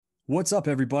What's up,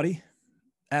 everybody?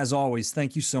 As always,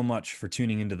 thank you so much for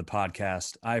tuning into the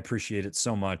podcast. I appreciate it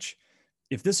so much.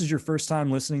 If this is your first time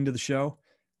listening to the show,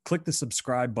 click the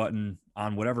subscribe button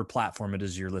on whatever platform it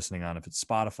is you're listening on. If it's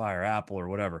Spotify or Apple or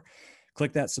whatever,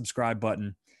 click that subscribe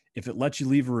button. If it lets you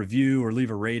leave a review or leave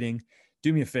a rating,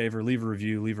 do me a favor, leave a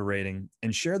review, leave a rating,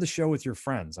 and share the show with your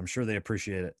friends. I'm sure they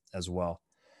appreciate it as well.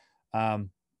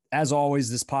 As always,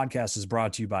 this podcast is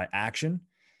brought to you by Action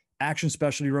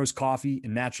Specialty Roast Coffee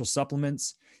and Natural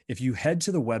Supplements. If you head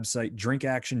to the website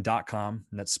drinkaction.com,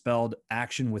 and that's spelled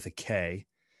action with a K,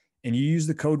 and you use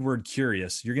the code word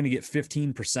curious, you're going to get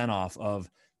 15% off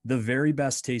of the very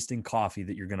best tasting coffee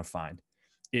that you're going to find.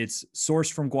 It's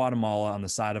sourced from Guatemala on the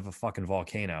side of a fucking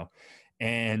volcano.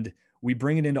 And we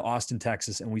bring it into Austin,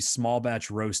 Texas, and we small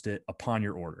batch roast it upon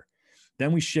your order.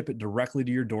 Then we ship it directly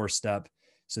to your doorstep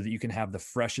so that you can have the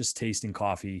freshest tasting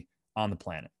coffee on the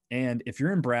planet. And if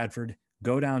you're in Bradford,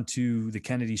 go down to the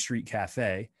Kennedy Street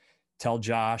Cafe, tell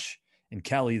Josh and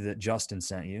Kelly that Justin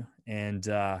sent you, and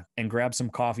grab some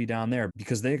coffee down there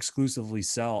because they exclusively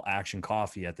sell Action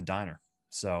coffee at the diner.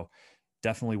 So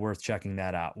definitely worth checking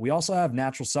that out. We also have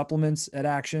natural supplements at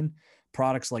Action,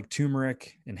 products like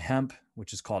turmeric and hemp,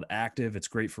 which is called Active. It's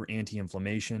great for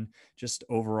anti-inflammation, just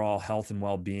overall health and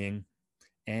well-being,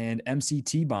 and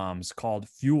MCT bombs called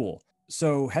Fuel.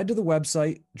 So head to the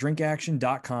website,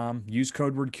 drinkaction.com, use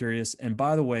code word curious. And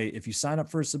by the way, if you sign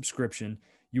up for a subscription,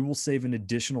 you will save an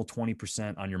additional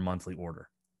 20% on your monthly order.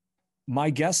 My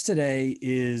guest today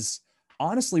is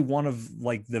honestly one of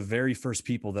like the very first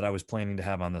people that I was planning to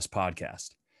have on this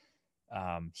podcast.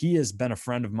 He has been a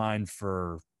friend of mine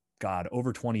for,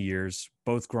 over 20 years,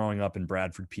 both growing up in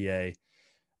Bradford, PA.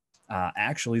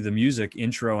 Actually, the music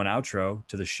intro and outro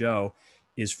to the show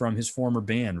is from his former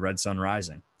band, Red Sun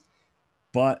Rising.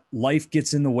 But life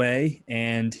gets in the way,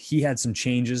 and he had some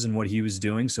changes in what he was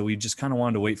doing. So we just kind of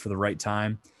wanted to wait for the right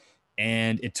time.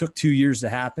 And it took 2 years to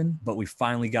happen, but we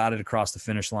finally got it across the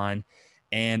finish line.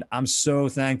 And I'm so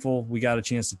thankful we got a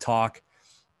chance to talk.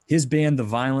 His band, The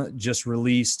Violent, just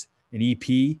released an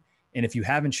EP. And if you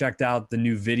haven't checked out the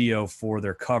new video for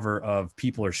their cover of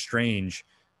People Are Strange,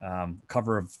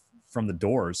 cover of From the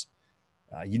Doors,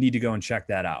 you need to go and check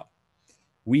that out.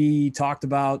 We talked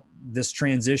about this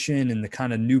transition and the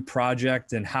kind of new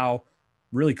project and how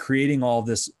really creating all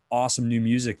this awesome new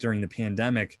music during the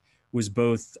pandemic was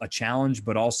both a challenge,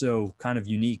 but also kind of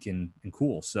unique and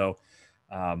cool. So,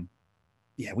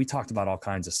 we talked about all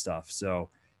kinds of stuff.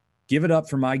 So give it up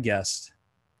for my guest,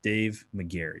 Dave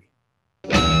McGarry.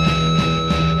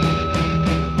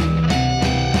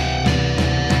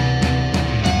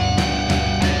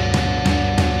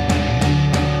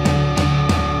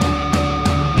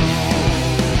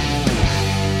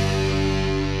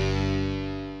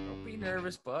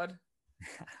 Bud.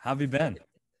 How have you been?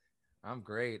 I'm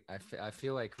great. I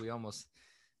feel like we almost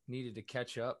needed to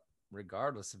catch up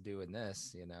regardless of doing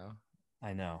this, you know.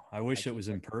 I know. I wish it was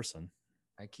in person.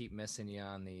 I keep missing you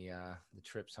on the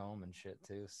trips home and shit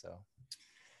too, so.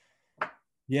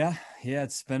 Yeah,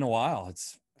 it's been a while.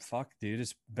 Dude.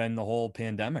 It's been the whole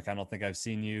pandemic. I don't think I've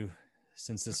seen you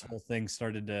since this whole thing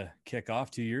started to kick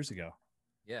off 2 years ago.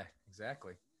 Yeah,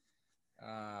 exactly.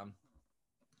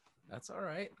 That's all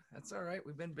right.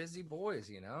 We've been busy boys,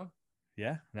 you know?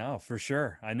 Yeah, no, for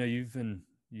sure. I know you've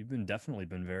definitely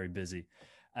been very busy.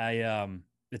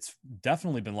 It's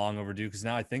definitely been long overdue because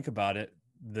now I think about it,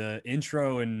 the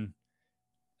intro and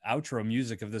outro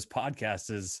music of this podcast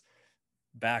is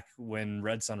back when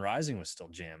Red Sun Rising was still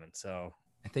jamming. So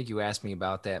I think you asked me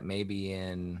about that maybe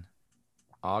in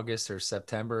August or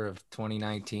September of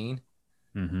 2019.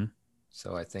 Mm-hmm.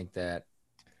 So I think that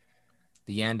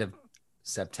the end of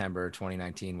September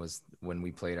 2019 was when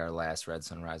we played our last Red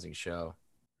Sun Rising show.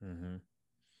 Mm-hmm.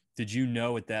 Did you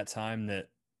know at that time that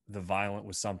The Violent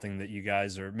was something that you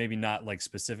guys, or maybe not like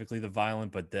specifically The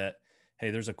Violent, but that, hey,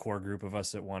 there's a core group of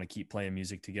us that want to keep playing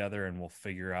music together and we'll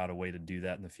figure out a way to do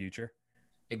that in the future?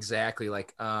 Exactly.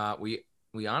 Like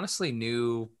we honestly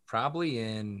knew probably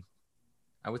in,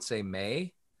 I would say,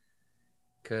 May,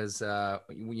 because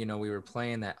we were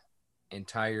playing that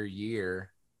entire year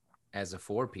as a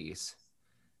 4-piece.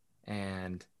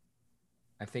 And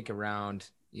I think around,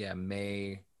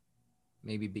 May,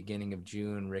 maybe beginning of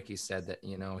June, Ricky said that,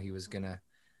 he was going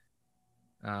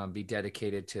to be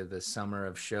dedicated to the summer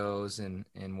of shows and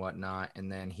whatnot.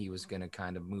 And then he was going to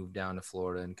kind of move down to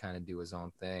Florida and kind of do his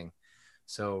own thing.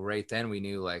 So right then we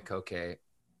knew, like, okay,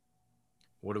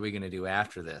 what are we going to do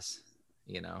after this?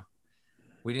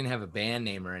 We didn't have a band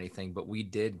name or anything, but we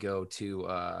did go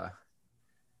to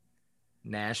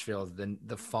Nashville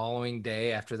the following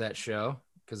day after that show,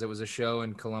 because it was a show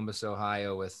in Columbus,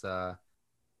 Ohio with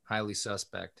Highly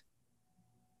Suspect.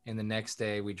 And the next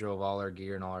day we drove all our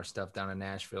gear and all our stuff down to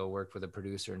Nashville, worked with a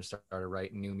producer and started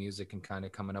writing new music and kind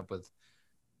of coming up with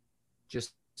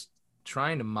just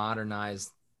trying to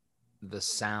modernize the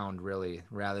sound really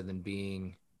rather than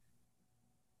being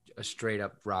a straight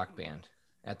up rock band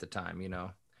at the time, you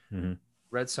know. Mm-hmm.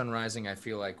 Red Sun Rising, I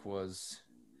feel like, was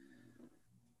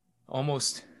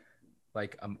almost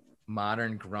like a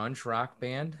modern grunge rock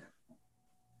band,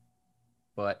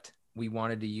 but we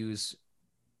wanted to use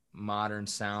modern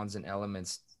sounds and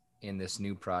elements in this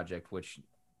new project, which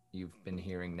you've been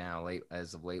hearing now late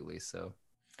as of lately. So,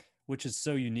 Which is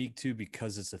so unique too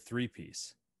because it's a three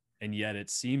piece, and yet it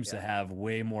seems to yeah, have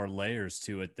way more layers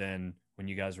to it than when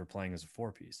you guys were playing as a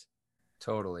four piece.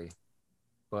 totally.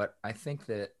 But I think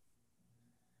that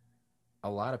a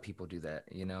lot of people do that.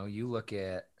 You know, you look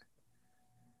at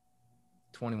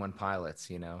 21 Pilots,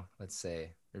 you know, let's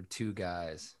say they're two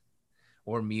guys,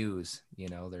 or Muse, you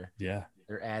know, Yeah.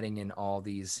 they're adding in all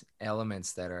these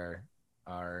elements that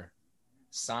are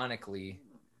sonically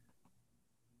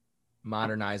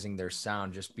modernizing their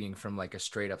sound, just being from like a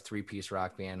straight up three-piece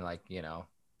rock band like, you know,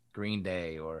 Green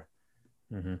Day, or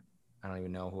Mm-hmm. I don't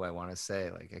even know who I want to say.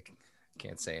 Like I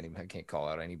can't say any, I can't call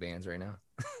out any bands right now.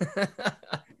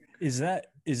 Is that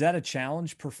a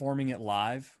challenge performing it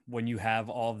live when you have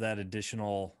all of that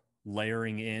additional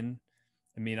layering in?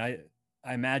 I mean, I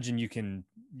imagine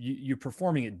you're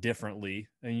performing it differently,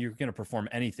 and you're going to perform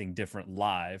anything different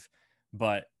live,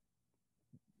 but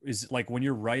is like when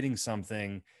you're writing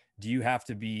something, do you have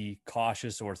to be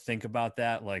cautious or think about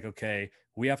that? Like, okay,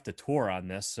 we have to tour on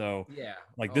this. So Yeah.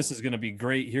 like Oh, this is going to be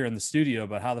great here in the studio,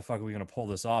 but how the fuck are we going to pull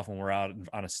this off when we're out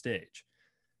on a stage?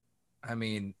 I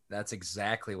mean, that's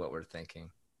exactly what we're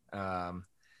thinking. Um,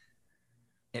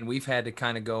 and we've had to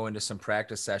kind of go into some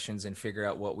practice sessions and figure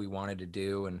out what we wanted to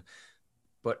do. And,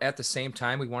 but at the same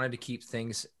time, we wanted to keep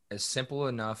things as simple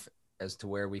enough as to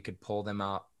where we could pull them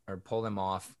out or pull them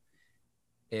off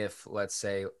if, let's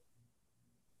say,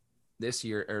 this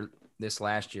year or this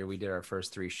last year we did our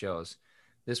first three shows.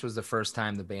 This was the first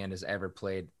time the band has ever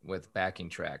played with backing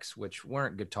tracks, which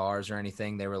weren't guitars or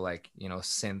anything. They were like, you know,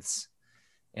 synths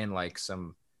and like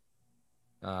some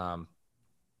um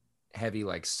heavy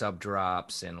like sub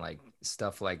drops and like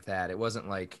stuff like that. It wasn't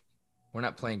like we're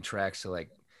not playing tracks to like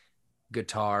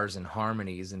guitars and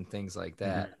harmonies and things like Mm-hmm.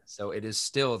 that. So it is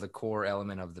still the core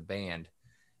element of the band,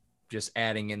 just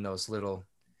adding in those little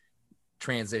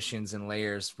transitions and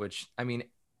layers, which I mean,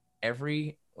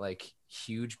 every like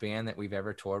huge band that we've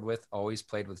ever toured with always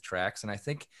played with tracks. And I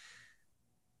think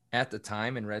at the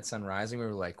time in Red Sun Rising, we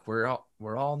were like, we're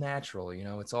all natural, you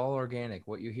know, it's all organic.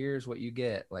 What you hear is what you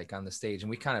get, like on the stage. And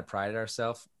we kind of prided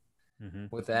ourselves Mm-hmm.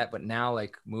 with that. But now,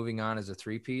 like moving on as a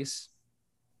three piece,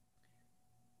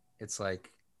 it's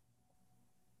like,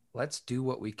 let's do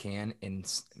what we can and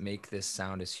make this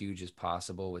sound as huge as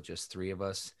possible with just three of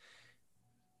us,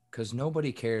 because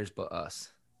nobody cares but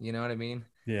us. You know what I mean?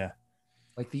 Yeah.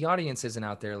 Like the audience isn't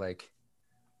out there like,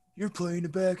 you're playing the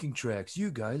backing tracks,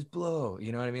 you guys blow.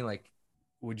 You know what I mean? Like,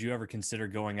 Would you ever consider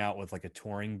going out with like a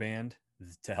touring band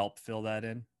to help fill that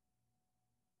in?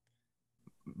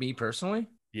 me personally,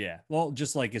 Yeah. Well,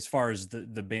 just like as far as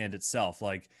the band itself,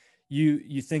 like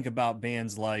you think about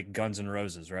bands like Guns N'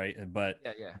 Roses, right? But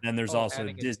yeah, yeah. then there's Oh, also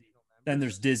adding additional then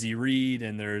there's members. Dizzy Reed,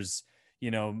 and there's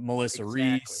Melissa Exactly.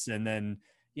 Reese, and then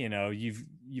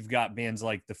you've got bands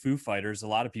like the Foo Fighters. A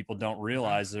lot of people don't Mhm.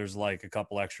 realize there's like a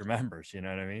couple extra members. You know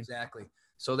what I mean? Exactly.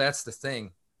 So that's the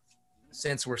thing.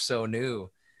 Since we're so new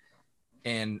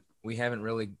and we haven't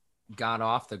really got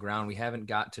off the ground, we haven't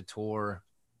got to tour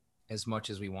as much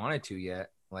as we wanted to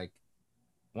yet. Like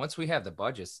once we have the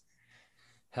budgets,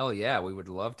 hell yeah, we would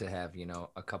love to have, you know,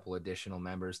 a couple additional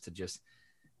members to just,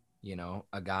 you know,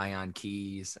 a guy on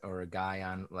keys or a guy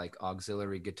on like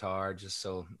auxiliary guitar, just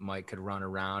so Mike could run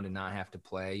around and not have to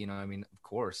play. You know, I mean, of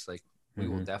course, like we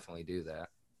will Mm-hmm. definitely do that.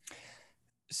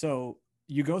 So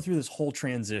you go through this whole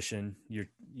transition. You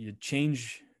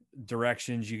change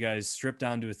directions. You guys strip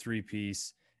down to a three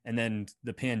piece, and then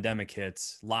the pandemic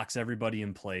hits, locks everybody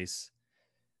in place.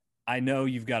 I know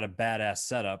you've got a badass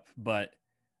setup, but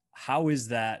how is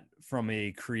that from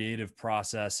a creative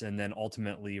process and then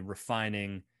ultimately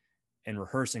refining and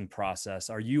rehearsing process?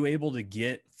 Are you able to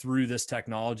get through this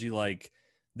technology like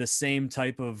the same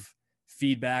type of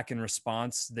feedback and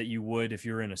response that you would if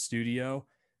you're in a studio,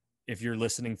 if you're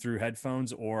listening through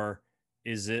headphones, or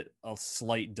is it a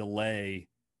slight delay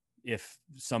if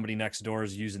somebody next door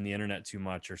is using the internet too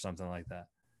much or something like that?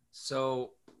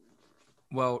 So,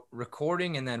 well,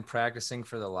 recording and then practicing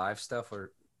for the live stuff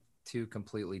are two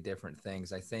completely different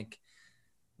things. I think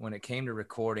when it came to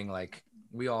recording, like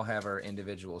we all have our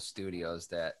individual studios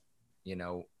that, you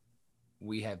know,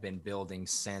 we have been building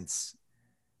since,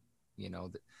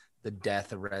 the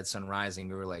death of Red Sun Rising.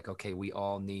 We were like, okay, we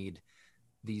all need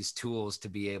these tools to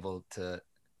be able to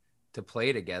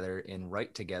play together and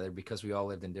write together, because we all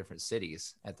lived in different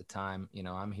cities at the time.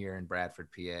 I'm here in Bradford,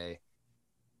 PA.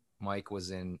 Mike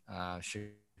was in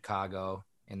Chicago,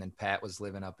 and then Pat was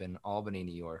living up in Albany,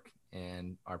 New York,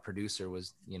 and our producer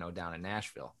was, down in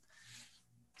Nashville.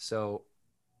 So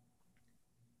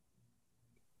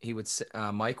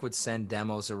Mike would send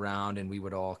demos around, and we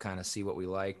would all kind of see what we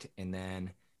liked, and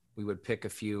then we would pick a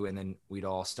few, and then we'd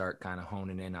all start kind of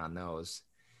honing in on those.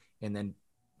 And then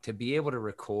to be able to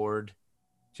record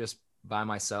just by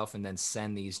myself and then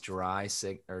send these dry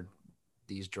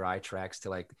tracks to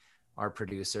like our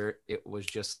producer, it was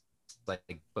just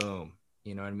like boom.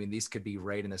 You know what I mean? These could be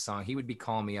right in the song. He would be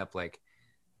calling me up like,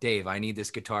 Dave, I need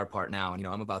this guitar part now. And,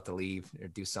 I'm about to leave or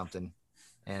do something.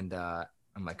 And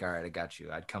I'm like, all right, I got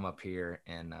you. I'd come up here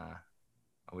and I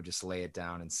would just lay it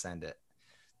down and send it.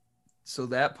 So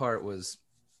that part was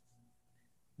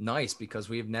nice because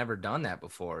we've never done that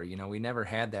before. We never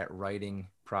had that writing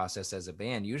process as a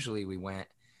band. Usually we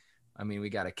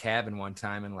got a cabin one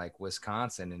time in like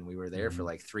Wisconsin, and we were there for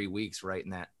like 3 weeks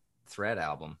writing that Thread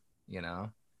album,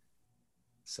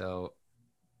 So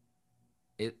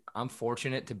I'm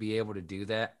fortunate to be able to do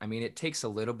that. It takes a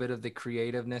little bit of the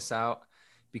creativeness out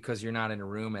because you're not in a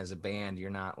room as a band. You're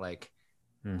not like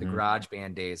the garage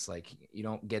band days. Like you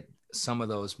don't get some of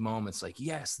those moments like,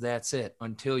 yes, that's it,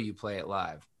 until you play it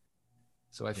live.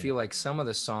 So I feel like some of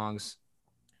the songs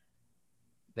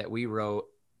that we wrote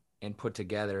and put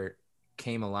together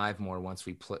came alive more once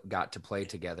we got to play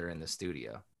together in the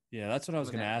studio. Yeah, that's what I was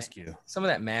going to ask you. Some of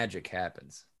that magic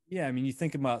happens. Yeah, you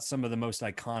think about some of the most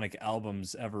iconic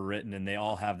albums ever written, and they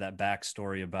all have that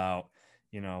backstory about,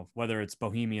 whether it's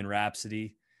Bohemian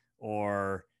Rhapsody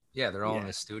or... Yeah, they're all in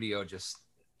the studio just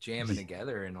jamming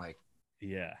together and like...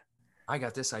 Yeah. I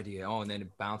got this idea. Oh, and then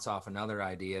it bounce off another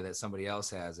idea that somebody else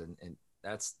has. And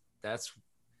that's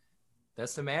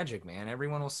the magic, man.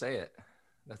 Everyone will say it.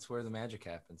 That's where the magic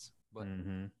happens. But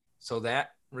so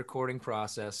that recording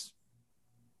process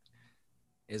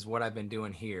is what I've been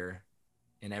doing here,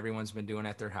 and everyone's been doing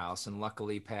at their house. And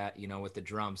luckily, Pat, with the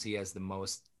drums, he has the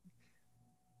most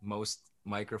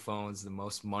microphones, the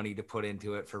most money to put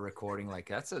into it for recording. Like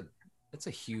that's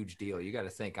a huge deal. You got to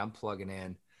think I'm plugging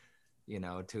in,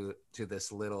 to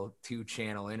this little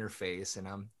 2-channel interface, and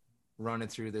I'm running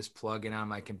through this plugin on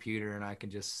my computer, and I can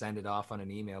just send it off on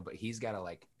an email. But he's got to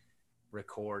like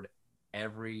record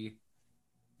every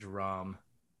drum,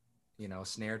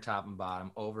 snare top and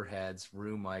bottom, overheads,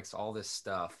 room mics, all this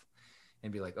stuff,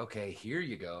 and be like, okay, here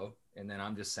you go. And then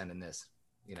I'm just sending this,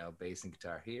 bass and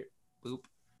guitar here, boop.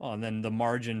 Well, and then the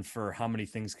margin for how many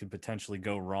things could potentially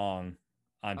go wrong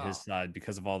on his side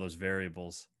because of all those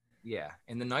variables. Yeah.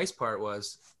 And the nice part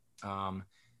was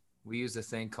we used a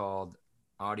thing called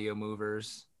audio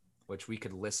movers, which we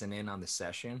could listen in on the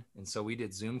session. And so we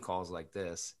did Zoom calls like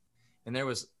this, and there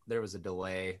was a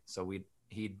delay. So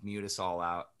he'd mute us all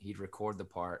out. He'd record the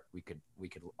part. We could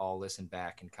all listen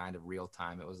back in kind of real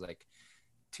time. It was like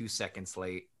 2 seconds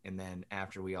late. And then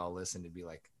after we all listened, it'd be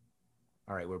like,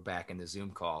 all right, we're back in the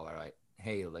Zoom call. All right,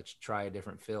 hey, let's try a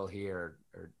different fill here,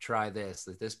 or try this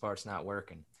part's not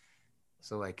working.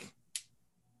 So like,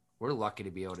 we're lucky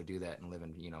to be able to do that and live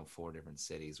in, 4 different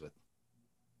cities with,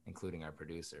 including our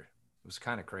producer. It was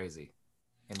kind of crazy.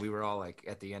 And we were all like,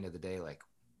 at the end of the day, like,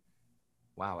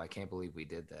 wow, I can't believe we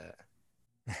did that.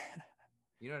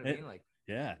 You know what I mean? Like,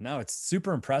 yeah, no, it's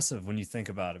super impressive when you think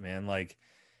about it, man. Like,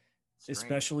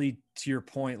 especially to your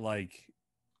point, like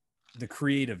the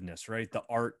creativeness, right? The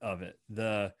art of it,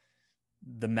 the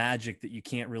magic that you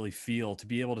can't really feel, to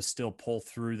be able to still pull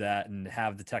through that and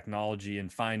have the technology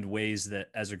and find ways that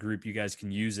as a group you guys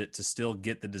can use it to still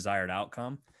get the desired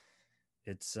outcome.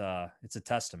 It's a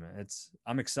testament.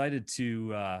 I'm excited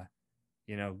to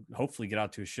hopefully get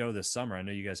out to a show this summer. I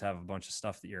know you guys have a bunch of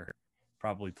stuff that you're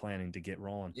probably planning to get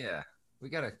rolling. Yeah, we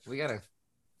got a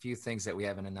few things that we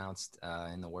haven't announced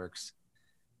in the works,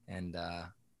 and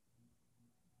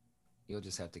you'll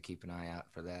just have to keep an eye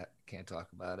out for that. Can't talk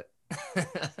about it.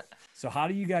 So how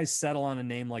do you guys settle on a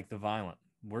name like The Violent?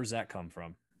 Where's that come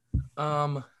from?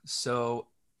 So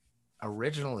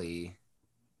originally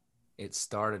it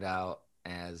started out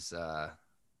as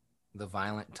The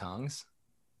Violent Tongues,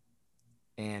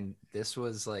 and this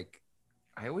was like,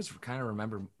 I always kind of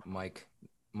remember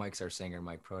Mike's our singer,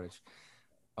 Mike Protich.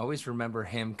 Always remember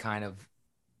him kind of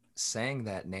saying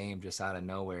that name just out of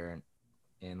nowhere,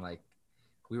 and like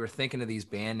we were thinking of these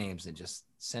band names and just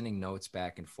sending notes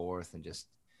back and forth and just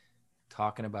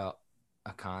talking about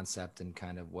a concept and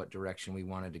kind of what direction we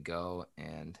wanted to go.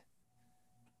 And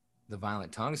the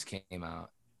Violent Tongues came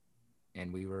out,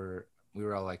 and we were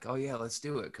all like, oh yeah, let's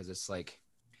do it, because it's like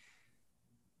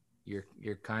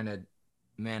you're kind of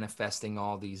manifesting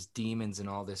all these demons and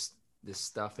all this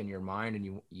stuff in your mind,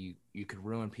 and you could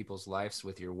ruin people's lives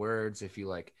with your words if you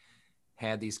like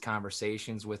had these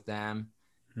conversations with them,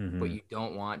 but Mm-hmm. you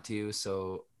don't want to,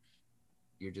 so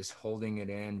you're just holding it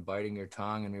in, biting your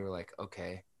tongue. And we were like,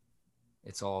 okay,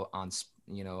 it's all on,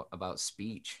 about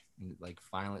speech, like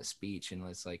violent speech. And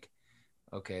it's like,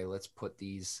 okay, let's put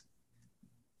these,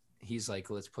 he's like,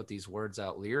 let's put these words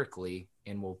out lyrically,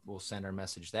 and we'll send our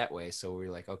message that way. So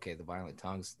we're like, okay, the Violent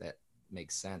Tongues, that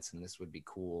makes sense, and this would be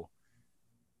cool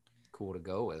to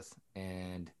go with.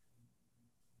 And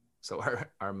so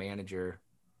our manager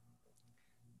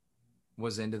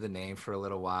was into the name for a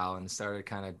little while and started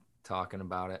kind of talking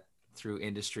about it through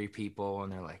industry people,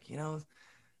 and they're like,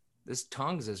 this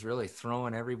tongues is really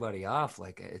throwing everybody off.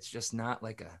 Like, it's just not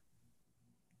like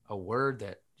a word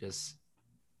that just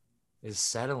is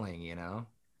settling.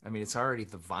 I mean, it's already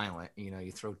the violent,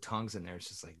 you throw tongues in there, it's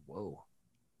just like, whoa.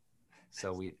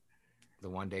 So the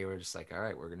one day we're just like, all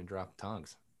right, we're going to drop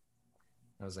tongues.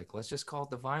 I was like, let's just call it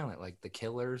the violent, like the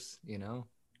Killers,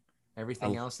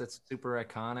 everything I, else that's super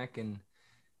iconic. And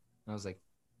I was like,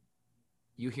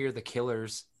 you hear the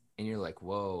Killers and you're like,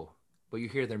 whoa, but you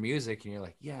hear their music and you're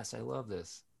like, yes, I love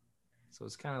this. So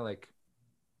it's kind of like,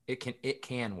 it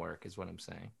can work, is what I'm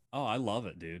saying. oh, I love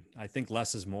it, dude. I think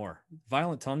less is more.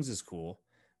 Violent Tongues is cool,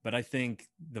 but I think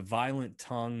the Violent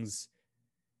Tongues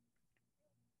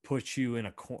puts you in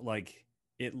like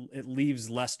it leaves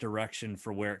less direction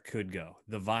for where it could go.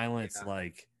 The violence, Yeah.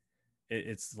 like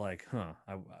it's like, I'm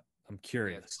Yeah, it's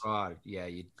curious. broad. Yeah,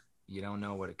 you don't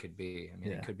know what it could be. I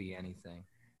mean, it Yeah, could be anything.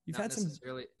 you've Not had some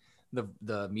necessarily,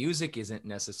 the music isn't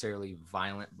necessarily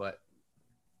violent, but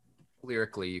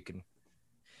lyrically you can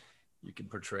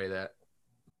portray that.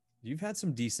 you've had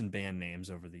some decent band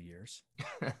names over the years.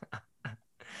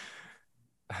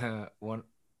 one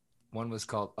one was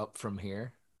called Up From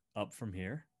Here. Up from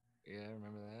here, Yeah, I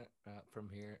remember that. Up From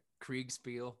Here.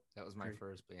 Kriegspiel. That was my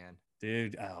first band.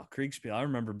 dude. Oh, Kriegspiel. I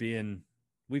remember being.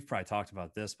 We've probably talked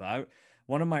about this, but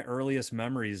one of my earliest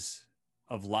memories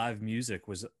of live music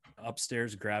was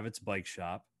upstairs Gravitz Bike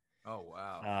Shop. Oh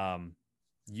wow. Um,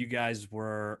 you guys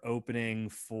were opening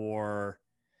for,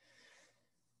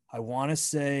 I want to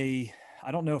say,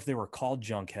 I don't know if they were called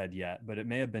Junkhead yet, but it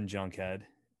may have been Junkhead.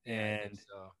 Yeah, I think And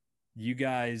so. you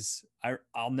guys,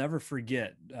 I'll never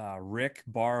forget. Rick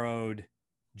borrowed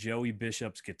Joey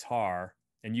Bishop's guitar,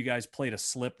 and you guys played a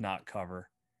Slipknot cover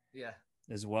Yeah.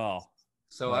 as well.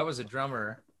 So I was a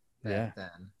drummer Yeah, back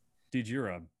then. dude, you're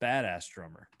a badass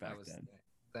drummer I back was then.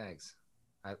 Thanks.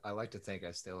 I like to think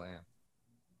I still am.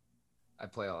 I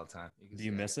play all the time. You can Do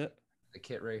you see I got miss it? the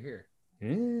kit right here.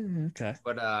 Yeah, okay.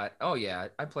 But oh yeah,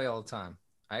 I play all the time.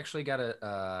 I actually got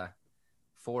a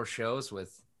 4 shows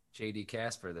with JD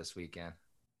Casper this weekend.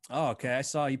 Oh, okay. I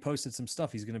saw he posted some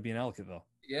stuff. He's going to be in Ellicottville.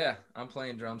 Yeah, I'm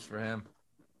playing drums for him,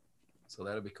 so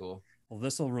that'll be cool. Well,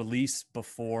 this will release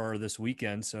before this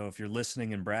weekend. So if you're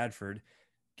listening in Bradford,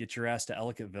 get your ass to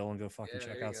Ellicottville and go fucking Yeah, check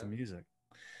there you out some music.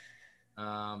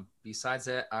 go. Besides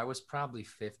that, I was probably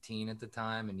 15 at the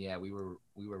time, and yeah, we were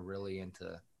really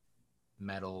into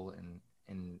metal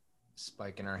and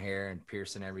spiking our hair and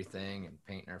piercing everything and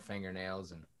painting our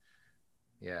fingernails. And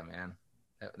yeah, man,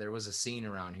 there was a scene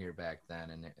around here back then,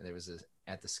 and there was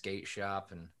at the skate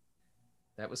shop, and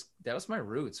that was my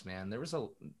roots, man. There was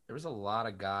a lot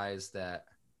of guys that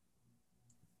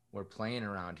were playing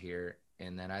around here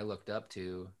and that I looked up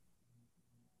to,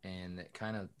 and it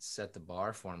kind of set the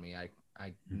bar for me.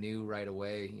 I knew right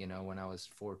away, when I was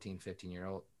 14, 15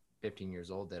 years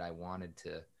old, that I wanted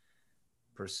to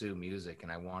pursue music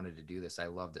and I wanted to do this. I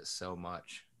loved it so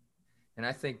much. And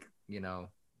I think,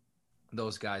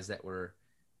 those guys that were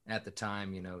at the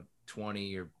time,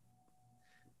 20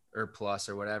 or plus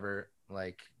or whatever,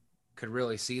 like, could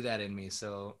really see that in me.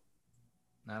 So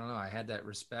I don't know. I had that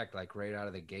respect like right out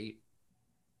of the gate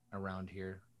around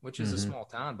here, which is a Mm-hmm. small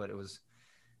town, but it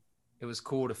was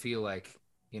cool to feel like,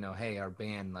 hey, our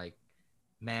band like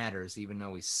matters even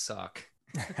though we suck.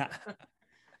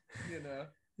 you know,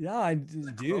 Yeah,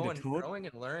 the dude, growing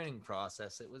and learning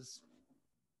process. It was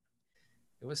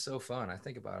so fun. I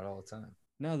think about it all the time.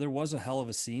 no, there was a hell of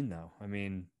a scene though. I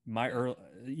mean, my Yeah.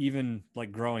 even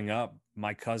like growing up,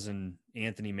 my cousin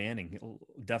Anthony Manning,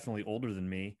 definitely older than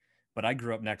me, but I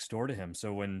grew up next door to him.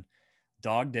 So when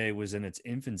Dog Day was in its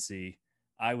infancy,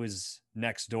 I was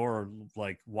next door,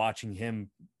 like watching him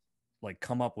like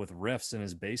come up with riffs in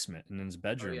his basement and in his Oh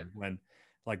yeah. bedroom when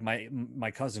like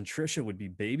my cousin Trisha would be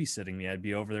babysitting me. I'd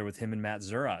be over there with him and Matt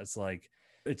Zura. It's like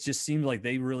it just seemed like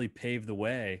they really paved the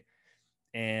way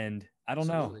And I don't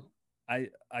know. Absolutely.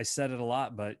 I said it a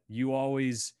lot, but you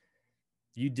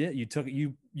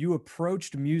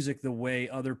approached music the way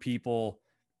other people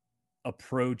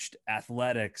approached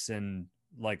athletics and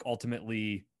like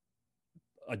ultimately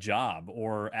a job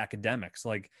or academics.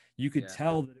 Like you could Yeah.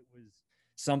 tell that it was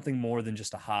something more than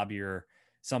just a hobby or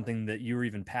something that you were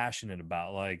even passionate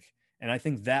about. Like, and I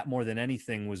think that more than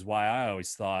anything was why I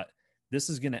always thought this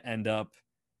is going to end up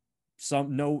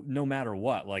no matter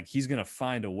what. Like he's going to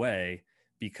find a way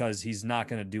because he's not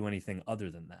going to do anything other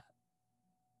than that.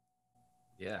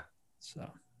 Yeah. So,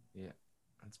 Yeah.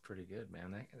 That's pretty good,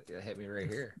 man. That hit me right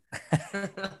here.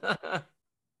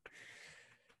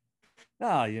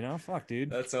 oh, fuck, dude.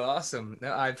 That's awesome.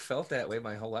 No, I've felt that way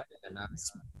my whole life, and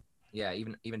yeah,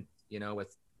 even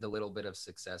with the little bit of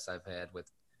success I've had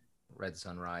with Red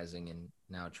Sun Rising and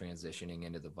now transitioning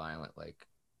into the violent, like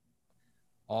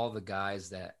all the guys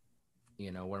that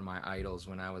were my idols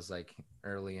when I was like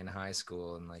early in high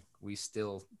school, and like we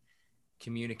still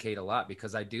communicate a lot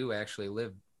because I do actually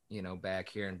live back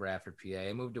here in Bradford, PA.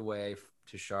 I moved away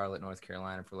to Charlotte, North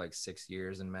Carolina for like 6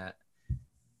 years and met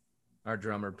our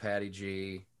drummer Patty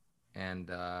G, and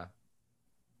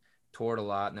toured a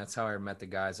lot, and that's how I met the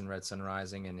guys in Red Sun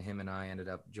Rising, and him and I ended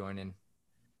up joining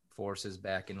forces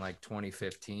back in like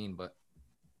 2015. But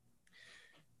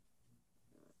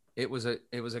it was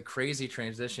a crazy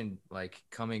transition, like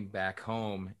coming back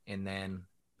home and then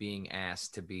being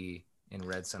asked to be in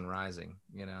Red Sun Rising.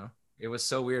 It was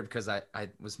so weird because I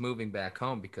was moving back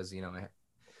home because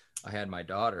I had my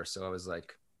daughter, so I was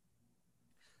like,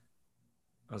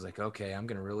 okay, I'm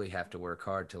gonna really have to work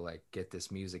hard to like get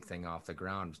this music thing off the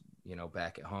ground,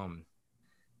 back at home.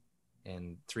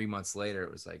 And 3 months later,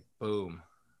 it was like, boom.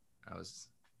 I was,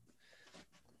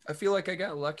 I feel like I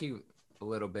got lucky a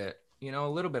little bit, a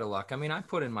little bit of luck. I mean, I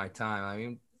put in my time. I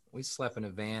mean, we slept in a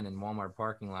van in Walmart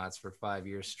parking lots for 5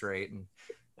 years straight, and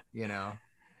you know,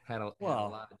 had a Well,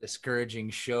 lot of discouraging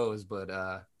shows,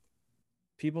 but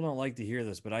people don't like to hear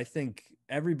this, but I think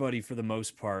everybody for the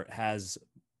most part has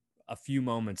a few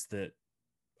moments that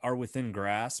are within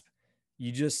grasp.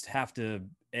 You just have to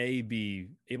be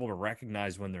able to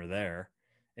recognize when they're there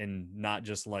and not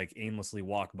just like aimlessly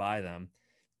walk by them.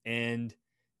 And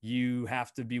you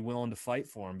have to be willing to fight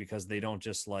for them because they don't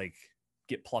just like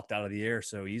get plucked out of the air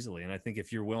so easily. And I think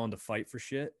if you're willing to fight for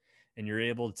shit and you're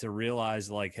able to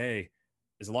realize like, hey,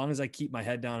 as long as I keep my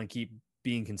head down and keep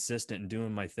being consistent and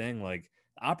doing my thing, like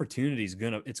the opportunity is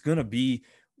it's gonna be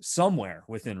somewhere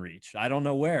within reach. I don't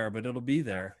know where, but it'll be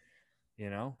there,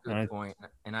 And good point.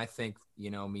 And I think,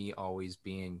 me always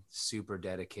being super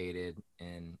dedicated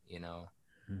and,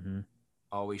 mhm.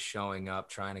 always showing up,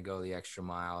 trying to go the extra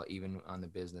mile, even on the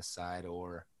business side,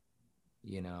 or,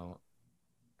 you know,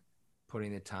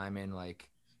 putting the time in, like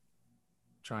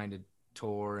trying to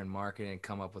tour and market and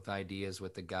come up with ideas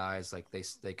with the guys. Like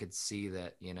they could see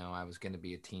that, I was going to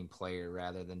be a team player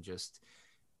rather than just,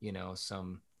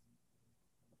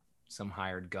 some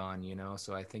hired gun,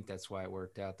 So I think that's why it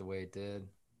worked out the way it did.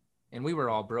 And we were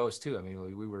all bros too. I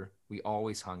mean, we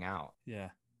always hung out. Yeah.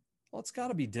 Well, it's got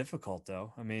to be difficult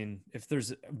though. I mean, if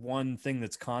there's one thing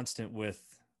that's constant with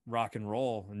rock and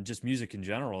roll and just music in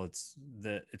general, it's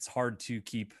that it's hard to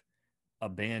keep a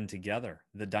band together.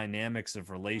 The dynamics of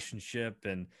relationship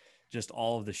and just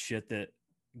all of the shit that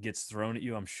gets thrown at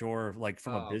you, I'm sure, like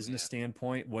from a Oh business man.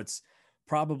 standpoint, what's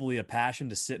probably a passion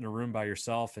to sit in a room by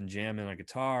yourself and jam in a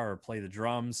guitar or play the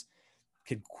drums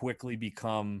could quickly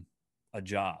become a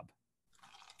job.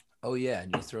 Oh yeah,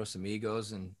 and you throw some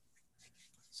egos and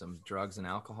some drugs and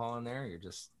alcohol in there, you're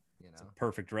just, It's a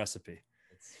perfect recipe.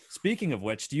 it's. Speaking of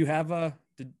which, do you have a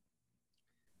did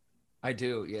I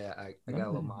do, yeah. I got a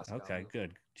little Moscow okay, Mule.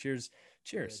 good. Cheers. Yeah,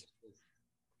 Cheers.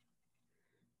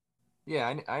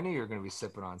 yeah. I knew you were gonna be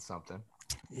sipping on something.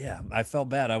 Yeah, I felt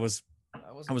bad. I I wasn't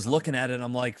was coming looking in. at it and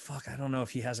I'm like, fuck, I don't know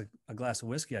if he has a glass of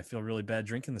whiskey. I feel really bad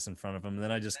drinking this in front of him. And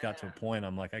then I just got to a point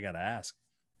I'm like, I gotta ask.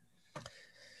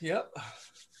 Yep.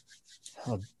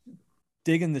 Oh,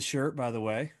 digging the shirt, by the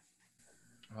way.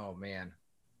 Oh man,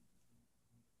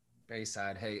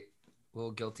 Bayside. Hey,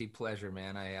 little guilty pleasure,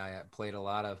 man. I played a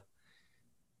lot of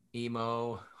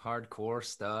emo, hardcore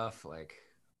stuff, like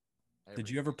Did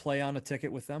you ever everything. play on a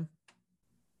ticket with them?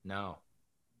 No,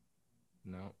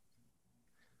 no.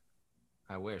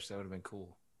 I wish that would have been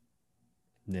cool.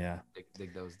 Yeah.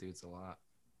 Dig those dudes a lot.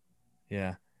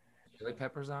 Yeah. Chili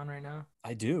Peppers on right now.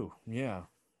 I do. Yeah.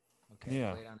 Okay,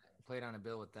 Yeah. played on a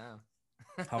bill with them.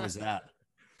 How was that?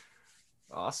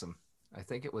 Awesome. I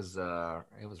think it was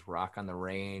Rock on the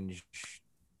Range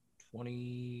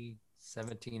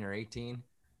 2017 or 18.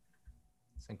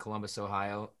 It's in Columbus,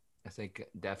 Ohio. I think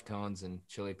Deftones and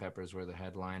Chili Peppers were the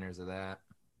headliners of that.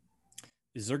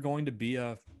 Is there going to be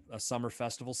a summer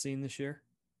festival scene this year?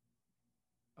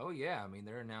 Oh yeah, I mean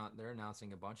they're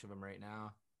announcing a bunch of them right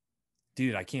now.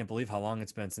 Dude, I can't believe how long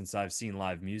it's been since I've seen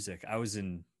live music. I was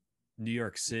in New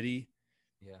York City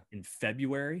Yeah, in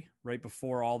February, right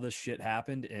before all this shit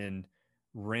happened, and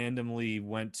randomly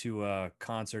went to a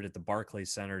concert at the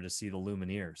Barclays Center to see the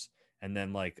Lumineers. And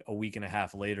then, like, a week and a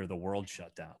half later, the world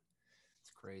shut down.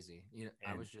 it's crazy. I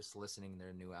And was just listening to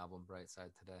their new album Bright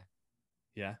Side today.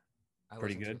 yeah, I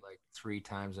pretty listened to good. it like 3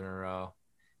 times in a row.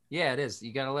 Yeah, it is.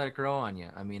 You got to let it grow on you.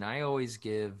 I mean, I always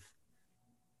give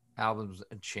albums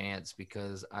a chance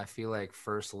because I feel like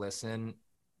first listen,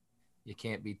 you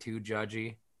can't be too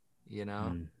judgy, you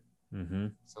know? Mm. Mm-hmm.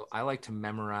 So I like to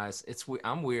memorize.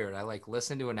 I'm weird. I like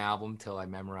listen to an album till I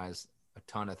memorize a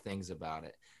ton of things about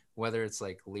it, whether it's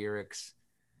like lyrics,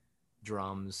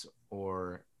 drums,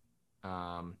 or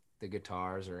the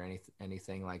guitars or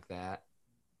anything like that.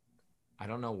 I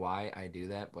don't know why I do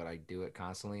that, but I do it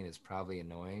constantly, and it's probably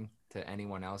annoying to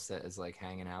anyone else that is like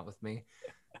hanging out with me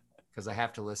because I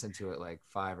have to listen to it like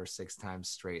 5 or 6 times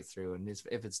straight through. And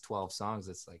if it's 12 songs,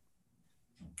 it's like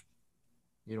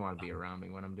you don't want to be around me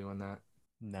when I'm doing that.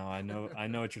 No, I know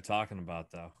what you're talking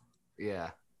about, though. Yeah,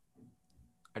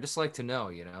 I just like to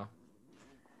know,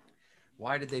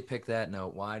 why did they pick that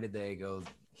note? Why did they go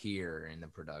here in the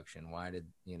production? Why did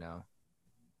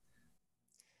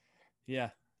Yeah,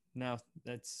 no,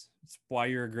 that's why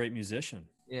you're a great musician.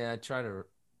 Yeah, I try to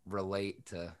relate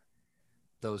to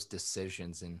those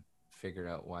decisions and figure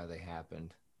out why they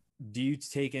happened. Do you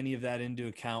take any of that into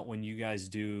account when you guys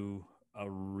do a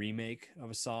remake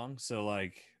of a song? So,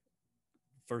 like,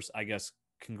 first, I guess,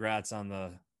 congrats on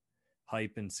the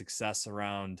hype and success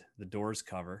around the Doors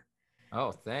cover.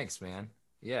 Oh, thanks, man.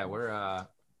 Yeah, we're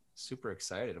super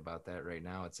excited about that right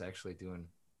now. It's actually doing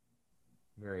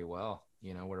very well.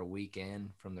 We're a week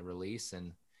in from the release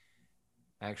and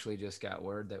actually just got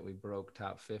word that we broke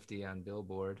top 50 on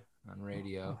Billboard on Oh,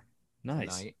 radio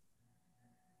nice. tonight.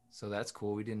 So that's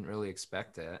cool. We didn't really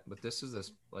expect that, but this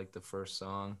is like the first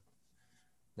song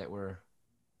that we're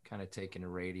kind of taking to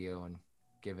radio and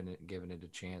giving it a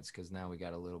chance because now we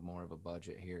got a little more of a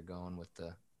budget here going with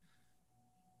the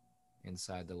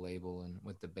inside the label and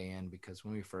with the band because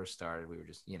when we first started we were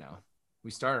just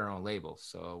we started our own label,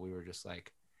 so we were just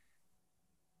like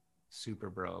super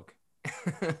broke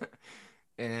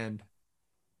and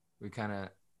we kind of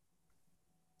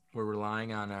were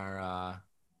relying on our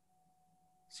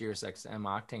Sirius XM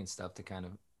Octane stuff to kind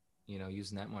of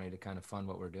using that money to kind of fund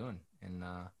what we're doing, and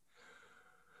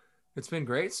it's been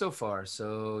great so far.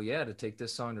 So yeah, to take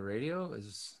this song to radio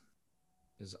is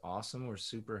awesome. We're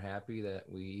super happy that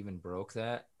we even broke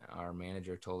that. Our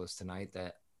manager told us tonight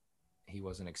that he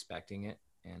wasn't expecting it,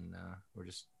 and we're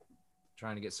just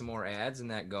trying to get some more ads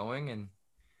and that going. And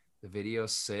the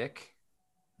video's sick.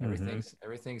 Mm-hmm.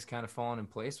 Everything's kind of falling in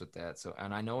place with that. So,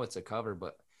 and I know it's a cover,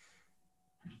 but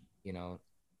you know,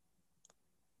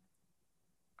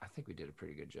 I think we did a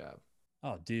pretty good job.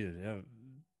 Oh, dude.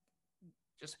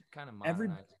 Just kind of Every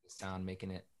modernizing the sound, making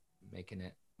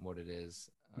it what it is.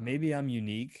 maybe I'm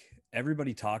unique.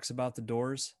 Everybody talks about the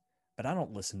Doors, but I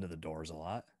don't listen to the Doors a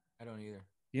lot. I don't either.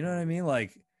 You I know what don't I either. mean?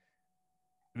 Like,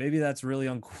 maybe that's really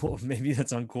uncool. Maybe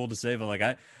that's uncool to say, but like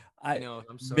I I know.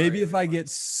 I'm maybe sorry, if I everyone. get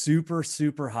super,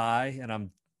 super high and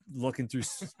I'm looking through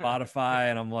Spotify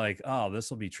and I'm like, oh, this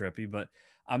will be trippy, but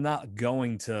I'm not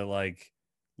going to like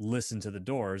listen to the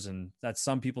Doors, and that's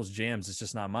some people's jams. It's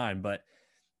just not mine. But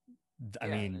I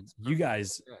Yeah, and mean, it's you perfectly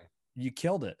guys, okay. you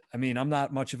killed it. I mean, I'm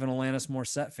not much of an Alanis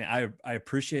Morissette fan. I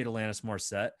appreciate Alanis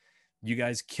Morissette. You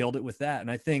guys killed it with that. And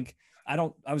I think I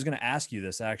was going to ask you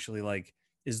this actually, like,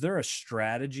 is there a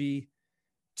strategy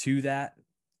to that?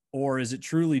 Or is it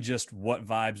truly just what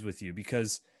vibes with you?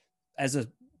 Because as a,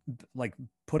 like,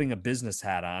 putting a business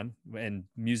hat on, and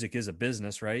music is a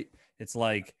business, right? It's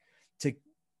like, to,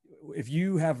 if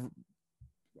you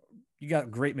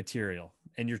got great material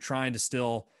and you're trying to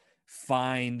still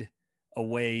find a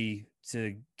way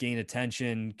to gain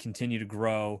attention, continue to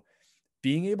grow,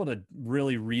 being able to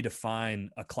really redefine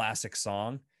a classic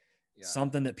song, Yeah,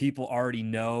 something that people already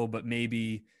know, but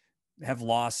maybe have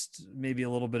lost maybe a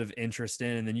little bit of interest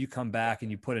in, and then you come yeah, back and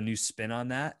you put a new spin on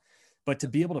that. But to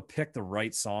yep, be able to pick the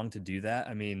right song to do that,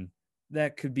 I mean,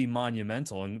 that could be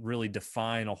monumental and really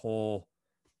define a whole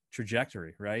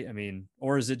trajectory, right? I mean,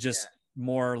 or is it yeah. just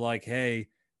more like, hey,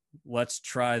 let's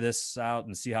try this out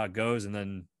and see how it goes, and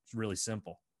then it's really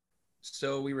simple?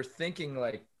 So we were thinking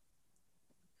like,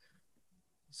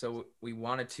 so we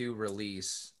wanted to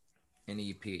release an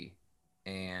EP,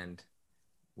 and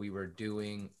we were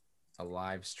doing a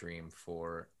live stream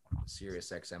for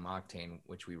Sirius XM Octane,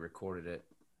 which we recorded it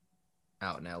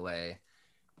out in LA.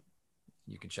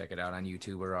 You can check it out on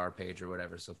YouTube or our page or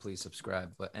whatever. So please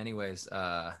subscribe. But anyways,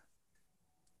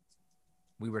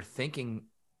 we were thinking,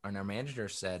 and our manager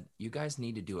said, you guys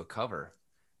need to do a cover.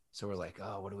 So we're like,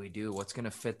 oh, what do we do? What's going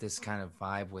to fit this kind of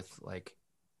vibe with like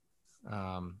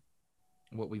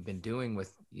what we've been doing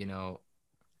with,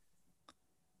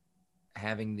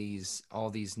 having all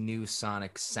these new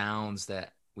sonic sounds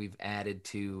that we've added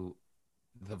to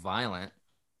the Violent.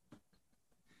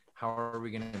 How are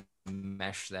we going to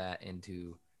mesh that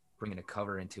into bringing a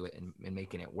cover into it and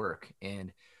making it work?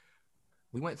 And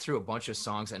we went through a bunch of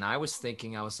songs, and I was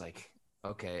like,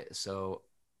 okay, so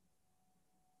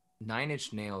Nine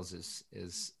Inch Nails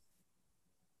is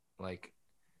like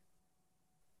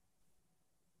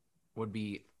would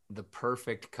be the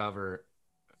perfect cover.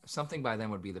 Something by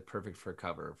them would be the perfect for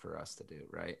cover for us to do,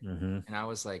 right? Mm-hmm. And I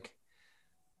was like,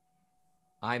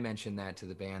 I mentioned that to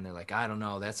the band. They're like, I don't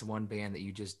know. That's one band that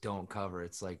you just don't cover.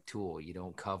 It's like Tool. You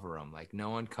don't cover them. Like no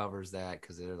one covers that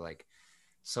because they're like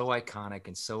so iconic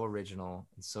and so original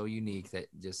and so unique that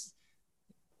just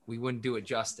we wouldn't do it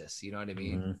justice. You know what I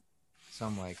mean? Mm-hmm. So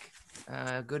I'm like,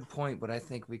 good point, but I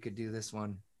think we could do this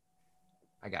one.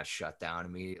 I got shut down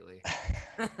immediately.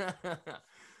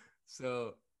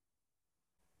 So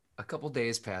a couple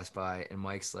days passed by, and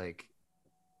Mike's like,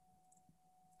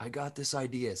 I got this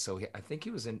idea. So I think he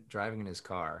was driving in his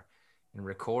car and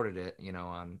recorded it,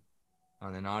 on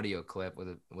an audio clip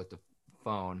with the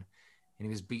phone, and he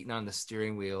was beating on the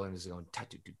steering wheel and he was going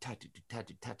tattoo tattoo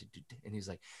tattoo tattoo, and he's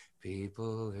like,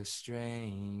 "People are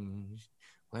strange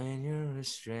when you're a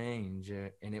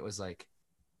stranger," and it was like,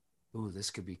 "Ooh, this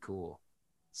could be cool."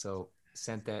 So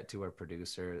sent that to our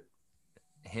producer.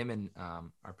 Him and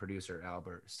our producer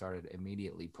Albert started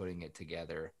immediately putting it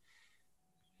together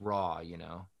raw,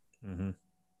 Mm-hmm.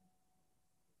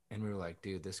 and we were like,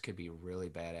 dude, this could be really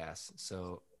badass.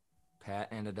 So Pat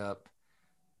ended up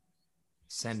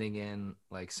sending in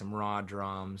like some raw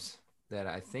drums that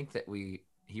I think that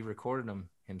he recorded them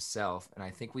himself, and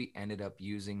I think we ended up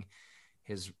using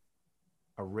his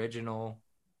original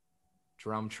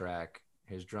drum track,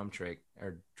 his drum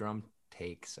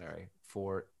take, sorry,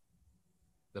 for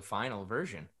the final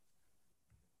version,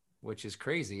 which is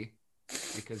crazy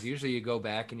because usually you go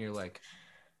back and you're like,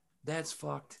 that's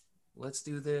fucked. Let's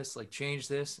do this, like change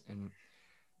this, and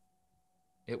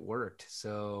it worked.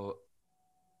 So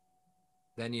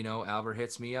then Albert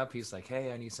hits me up. He's like,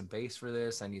 "Hey, I need some bass for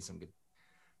this. I need some good."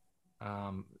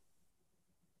 Um,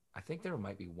 I think there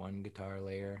might be one guitar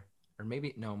layer, or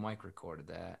maybe no. Mike recorded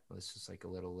that. It was just like a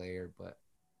little layer, but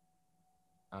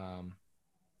um,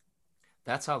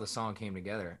 that's how the song came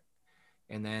together.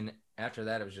 And then after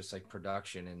that, it was just like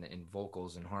production and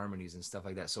vocals and harmonies and stuff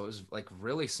like that. So it was like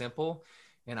really simple.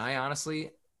 And I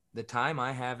honestly, the time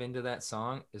I have into that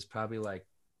song is probably like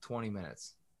 20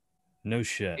 minutes, No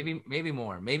shit. maybe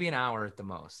more, maybe an hour at the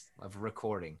most of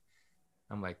recording.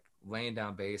 I'm like laying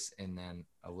down bass and then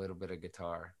a little bit of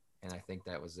guitar, and I think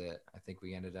that was it. I think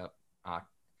we ended up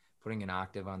putting an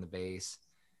octave on the bass,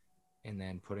 and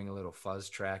then putting a little fuzz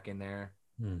track in there,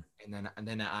 Hmm. and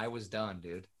then I was done,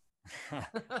 dude.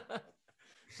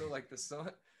 So like the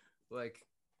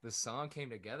song came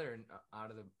together and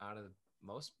out of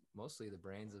mostly the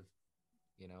brains of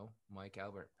Mike,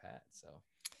 Albert, Pat. So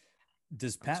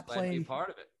Does I'm just Pat glad to be a play? part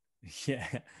of it. Yeah.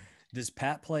 Does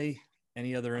Pat play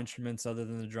any other instruments other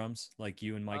than the drums, like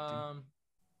you and Mike do?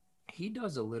 He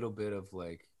does a little bit of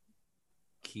like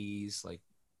keys, like,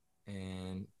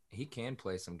 and he can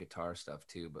play some guitar stuff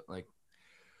too, but like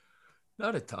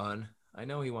not a ton. I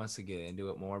know he wants to get into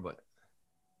it more, but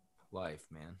life,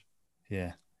 man.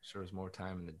 Yeah. Sure, there's more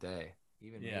time in the day.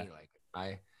 Even Yeah. me,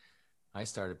 like I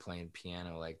started playing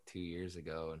piano like 2 years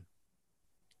ago and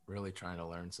really trying to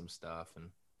learn some stuff, and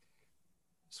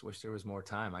just wish there was more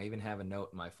time. I even have a note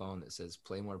in my phone that says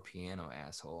 "Play more piano,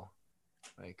 asshole."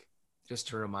 Like just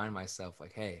to remind myself,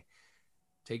 like, hey,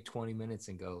 take 20 minutes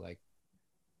and go like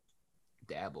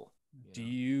dabble. You Do know.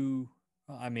 you?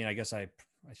 I mean, I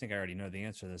think I already know the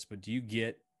answer to this, but do you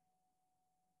get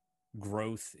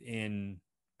growth in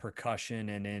percussion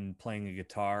and in playing the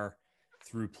guitar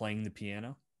through playing the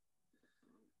piano?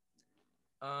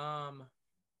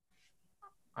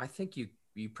 I think you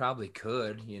probably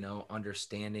could,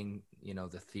 understanding,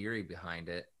 the theory behind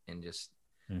it, and just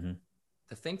Mm-hmm.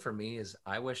 the thing for me is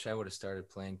I wish I would have started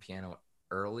playing piano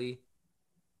early.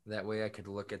 That way I could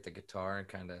look at the guitar and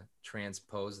kind of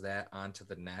transpose that onto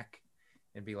the neck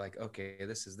and be like, okay,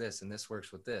 this is this and this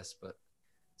works with this. But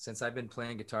since I've been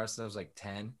playing guitar since I was like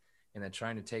 10, and then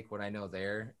trying to take what I know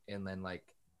there and then like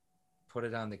put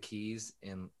it on the keys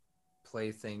and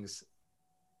play things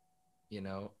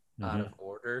out Mm-hmm. of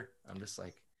order. I'm just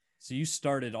like, So you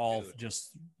started all dude,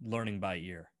 just learning by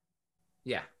ear.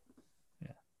 yeah,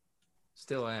 Yeah.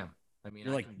 still am. I mean,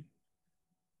 You're I like can.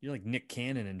 you're like Nick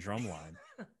Cannon in drumline.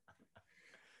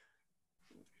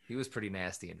 He was pretty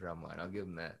nasty in drumline. I'll give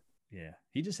him that. Yeah.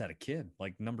 He just had a kid,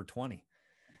 like number 20.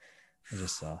 I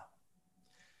just saw.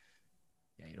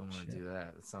 Yeah, you don't want to Shit. do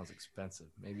that. That sounds expensive.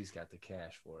 Maybe he's got the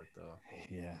cash for it though.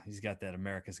 Yeah, he's got that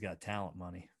America's Got Talent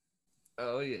money.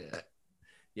 Oh yeah,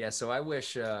 yeah. So I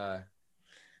wish I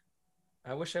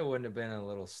wouldn't have been a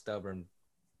little stubborn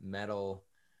metal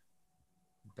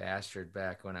bastard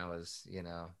back when I was,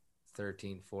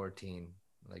 13, 14,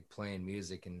 like playing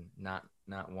music and not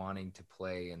wanting to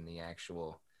play in the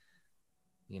actual,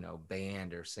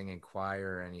 band or singing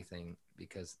choir or anything,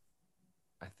 because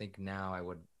I think now I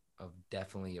would have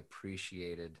definitely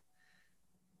appreciated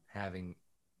having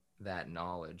that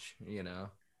knowledge.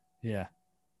 Yeah,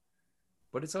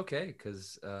 But it's okay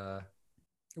because it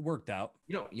worked out.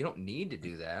 you don't need to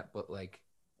do that. But like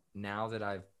now that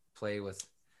I've played with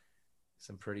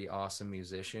some pretty awesome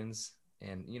musicians,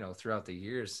 and throughout the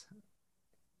years,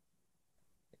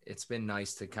 it's been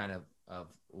nice to kind of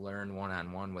learn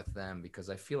one-on-one with them, because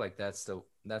I feel like that's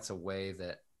a way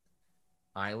that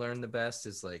I learn the best,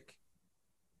 is like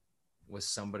with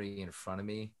somebody in front of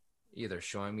me, either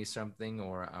showing me something,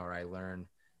 or I learn,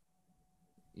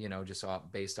 just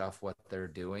based off what they're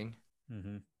doing. Mm-hmm.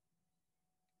 And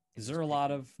Is just there a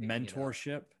lot of picking it up.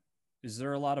 mentorship? Is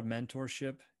there a lot of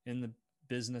mentorship in the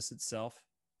business itself?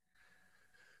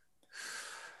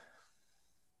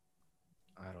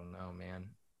 I don't know, man.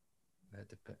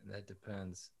 That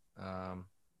depends. Um,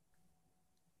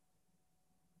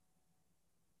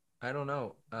 I don't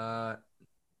know.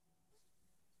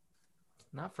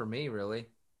 Not for me, really.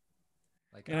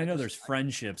 Like And I I know just, there's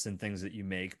friendships and things that you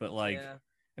make, but like, yeah.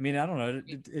 I mean, I don't know.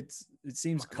 It, It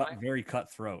seems my very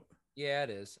cutthroat. Yeah, it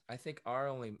is. I think our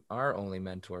only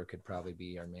mentor could probably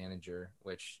be our manager,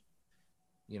 which,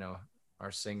 you know,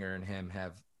 our singer and him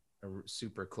have a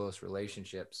super close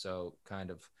relationship. So kind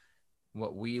of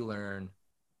what we learn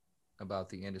about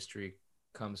the industry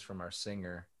comes from our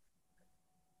singer,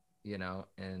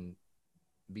 and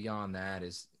beyond that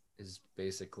is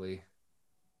basically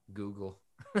Google.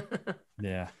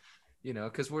 Yeah.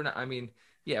 Because we're not. I mean,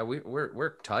 yeah,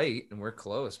 we're tight and we're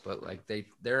close, but like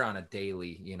they're on a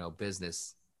daily,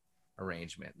 business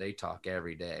arrangement. They talk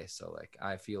every day. So like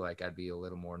I feel like I'd be a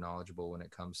little more knowledgeable when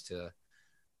it comes to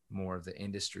more of the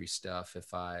industry stuff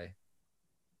if I,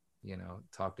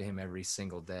 talk to him every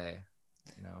single day,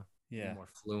 be Yeah. more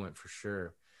fluent for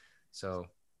sure. So,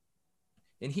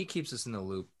 and he keeps us in the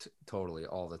loop totally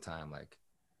all the time, like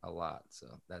a lot. So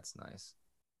that's nice.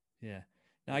 Yeah. It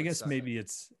Now I would guess suck. maybe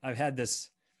I've had this,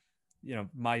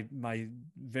 my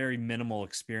very minimal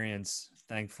experience,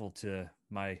 thankful to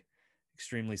my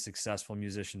extremely successful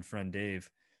musician friend Dave,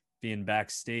 being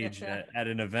backstage at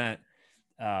an event.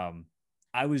 Um,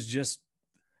 I was just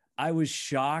I was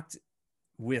shocked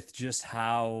with just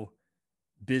how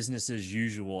business as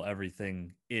usual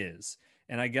everything is.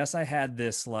 And I guess I had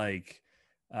this like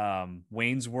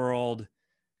Wayne's World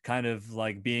kind of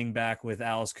like being back with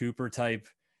Alice Cooper type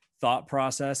thought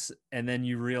process. And then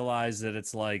you realize that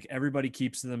it's like everybody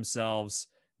keeps to themselves.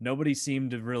 Nobody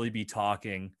seemed to really be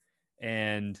talking.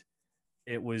 And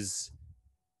it was,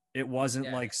 it wasn't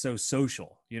Yeah. like so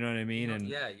social. You know what I mean? And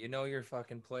Yeah, your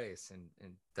fucking place,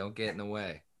 and don't get in the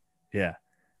way. yeah,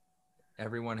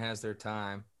 Everyone has their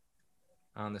time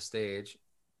on the stage,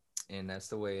 and that's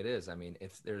the way it is. I mean,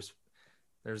 if there's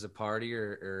a party,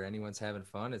 or anyone's having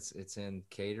fun, it's in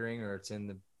catering, or it's in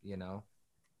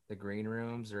the green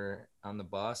rooms, or on the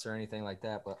bus, or anything like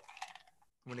that. But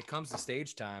when it comes to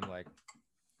stage time, like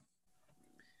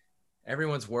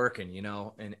everyone's working, and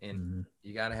mm-hmm.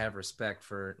 you got to have respect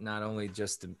for not only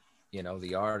just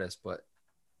the artist, but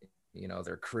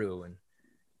their crew and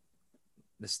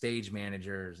the stage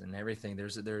managers and everything.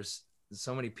 There's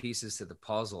so many pieces to the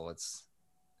puzzle.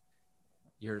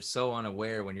 You're so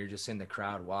unaware when you're just in the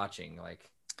crowd watching, like,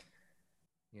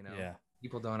 you know, Yeah.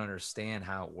 people don't understand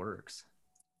how it works.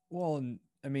 Well,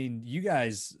 I mean, you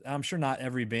guys, I'm sure not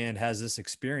every band has this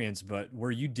experience, but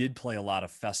where you did play a lot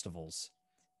of festivals,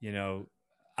 you know,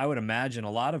 I would imagine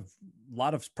a lot of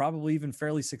probably even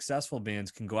fairly successful bands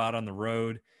can go out on the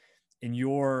road, and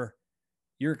your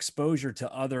exposure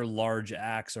to other large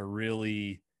acts are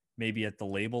really maybe at the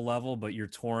label level, but you're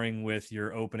touring with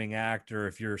your opening act, or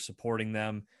if you're supporting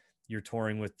them, you're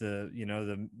touring with the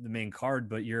main card,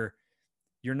 but you're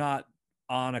not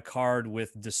on a card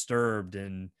with Disturbed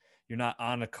and you're not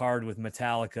on a card with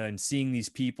Metallica and seeing these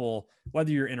people, whether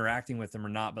you're interacting with them or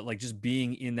not, but like just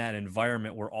being in that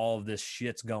environment where all of this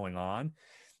shit's going on.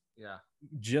 Yeah.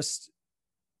 Just,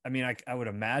 I mean, I would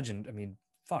imagine, I mean,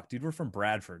 fuck, dude, we're from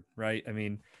Bradford, right? I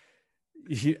mean,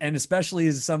 and especially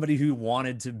as somebody who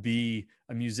wanted to be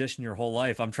a musician your whole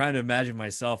life, I'm trying to imagine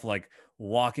myself like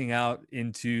walking out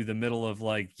into the middle of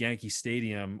like Yankee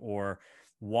Stadium or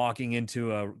walking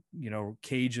into a,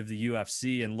 cage of the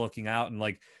UFC and looking out and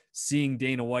like seeing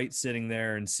Dana White sitting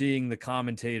there and seeing the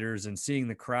commentators and seeing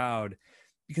the crowd,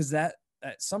 because that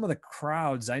some of the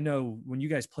crowds, I know when you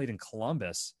guys played in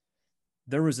Columbus,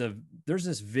 there's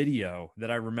this video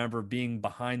that I remember being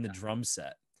behind the drum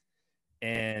set,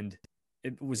 and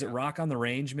it Yeah. Rock on the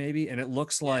Range maybe, and it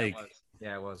looks Yeah, it like, was.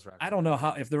 Yeah, it was Rock I on the don't know Range.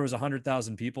 how, if there was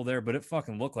 100,000 people there, but it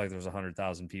fucking looked like there was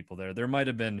 100,000 people there. There might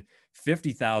have been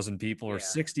 50,000 people or Yeah,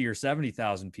 60 or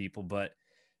 70,000 people, but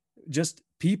just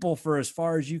people for as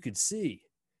far as you could see,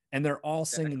 and they're all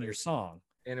singing your exactly. song.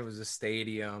 And it was a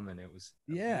stadium, and it was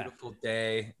a Yeah, beautiful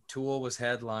day. Tool was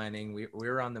headlining. We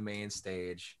were on the main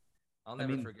stage. I'll I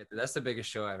never mean, forget that. That's the biggest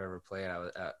show I've ever played. I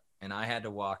was at, and I had to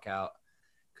walk out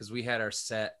because we had our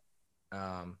set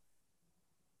um,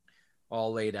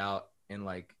 all laid out, and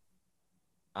like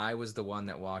I was the one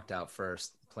that walked out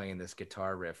first, playing this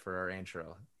guitar riff for our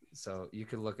intro. So you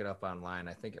could look it up online.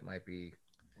 I think it might be,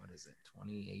 what is it,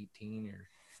 2018 or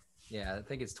yeah, I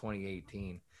think it's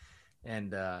 2018.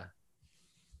 And I'm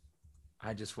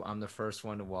the first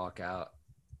one to walk out,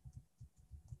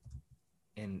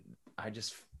 and I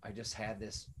just had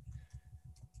this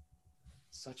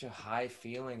such a high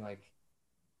feeling, like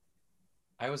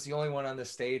I was the only one on the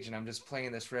stage, and I'm just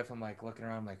playing this riff. I'm like looking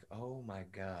around, I'm like, oh my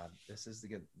god, this is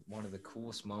one of the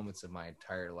coolest moments of my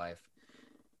entire life.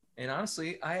 And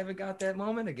honestly, I haven't got that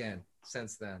moment again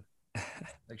since then.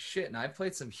 Like shit, and I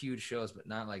played some huge shows, but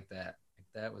not like that. Like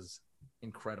that was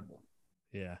incredible.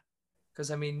 yeah. Because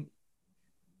I mean,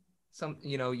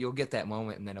 you'll get that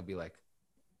moment, and then it'll be like,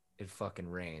 it fucking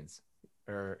rains,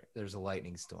 or there's a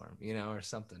lightning storm, or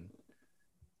something.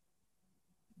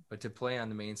 But to play on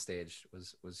the main stage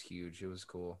was huge. It was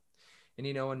cool. And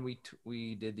when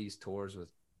we did these tours with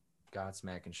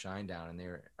Godsmack and Shinedown, and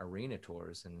they're arena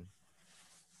tours, and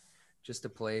just to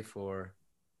play for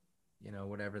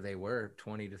whatever they were,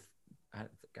 20 to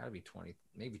got to be 20,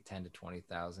 maybe 10 to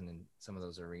 20,000 in some of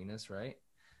those arenas, right?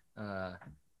 uh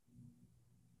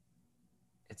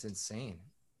it's insane.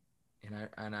 And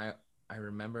I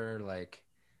remember like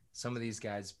some of these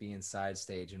guys being side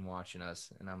stage and watching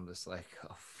us, and I'm just like,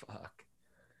 oh fuck,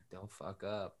 don't fuck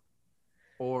up.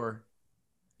 Or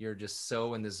you're just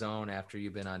so in the zone after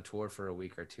you've been on tour for a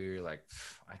week or two, you're like,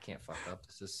 I can't fuck up.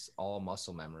 This is all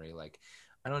muscle memory. Like,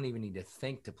 I don't even need to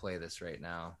think to play this right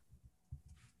now.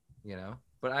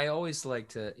 But I always like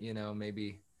to,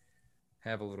 maybe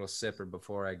have a little sipper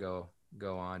before I go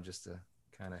on, just to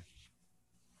kind of,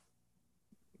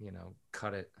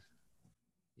 cut it.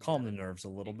 You Calm the gotta nerves a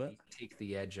little bit. take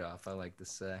the edge off, I like to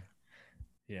say.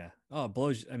 Yeah. Oh, it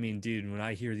blows. I mean, dude, when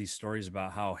I hear these stories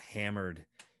about how hammered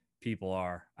people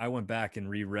are, I went back and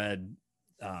reread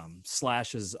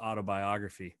Slash's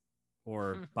autobiography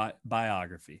or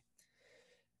biography,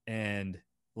 and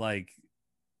like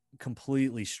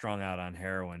completely strung out on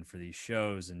heroin for these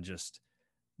shows, and just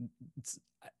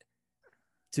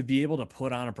to be able to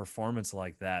put on a performance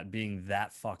like that, being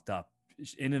that fucked up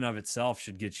in and of itself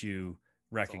should get you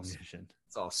It's all recognition.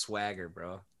 it's all swagger,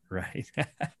 bro. Right.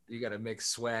 You got to mix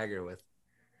swagger with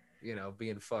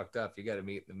being fucked up. You got to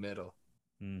meet in the middle.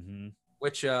 Mm-hmm.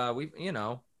 Which we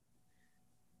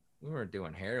weren't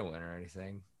doing heroin or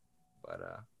anything, but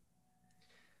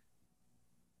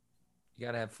you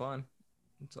got to have fun.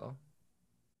 That's all.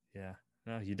 Yeah.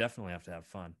 No, you definitely have to have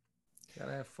fun. Got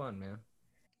to have fun, man.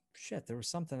 Shit, there was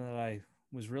something that I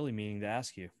was really meaning to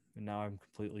ask you, and now I'm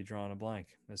completely drawing a blank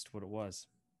as to what it was.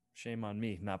 Shame on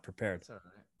me, not prepared. It's all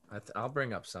right. I'll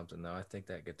bring up something though. I think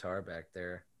that guitar back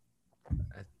there,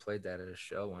 I played that at a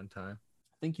show one time.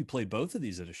 I think you played both of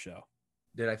these at a show.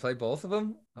 Did I play both of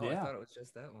them? Oh, I Yeah. thought it was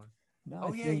just that one. No, I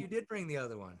Oh yeah, think you did bring the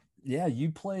other one. yeah,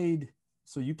 you played.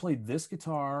 So you played this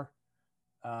guitar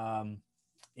um,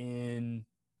 in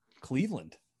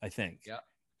Cleveland, I think.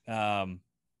 Yeah. Um,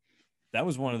 that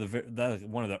was one of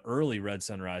the early Red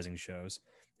Sun Rising shows,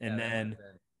 and Yeah, that might then have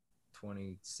been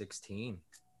 2016.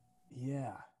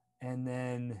 yeah, and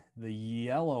then the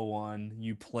yellow one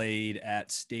you played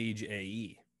at Stage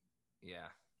AE Yeah.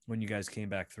 when you guys came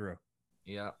back through.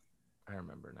 Yeah. I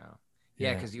remember now.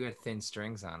 Yeah, because you had thin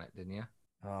strings on it, didn't you?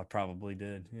 Oh, I probably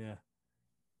did. Yeah.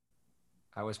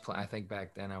 I think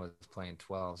back then I was playing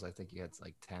 12s. I think you had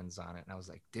like 10s on it, and I was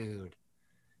like, dude.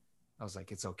 I was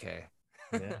like, it's okay.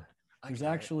 Yeah. I There's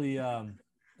got it. actually, I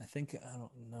think, I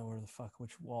don't know where the fuck,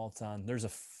 which wall it's on. There's a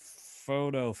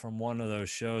photo from one of those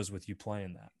shows with you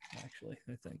playing that, actually,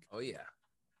 I think. Oh yeah.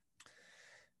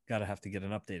 Gotta have to get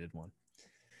an updated one.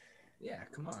 Yeah,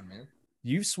 come on, man.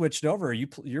 You've switched over.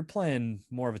 You're playing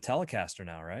more of a Telecaster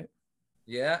now, right?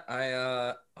 Yeah,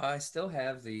 I still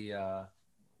have the they're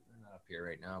not up here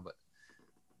right now, but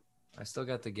I still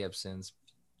got the Gibsons,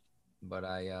 but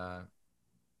I've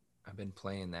been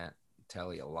playing that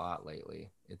Telly a lot lately.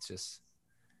 It's just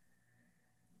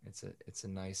it's a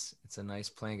nice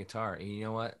playing guitar. And you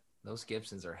know what? Those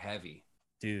Gibsons are heavy.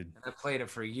 Dude, And I played them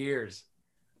for years.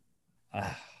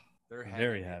 ah, They're heavy,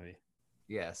 very man. heavy.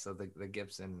 Yeah, so the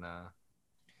Gibson's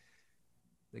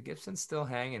still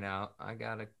hanging out. I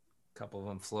got a couple of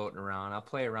them floating around. I'll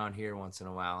play around here once in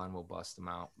a while and we'll bust them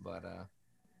out, but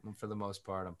for the most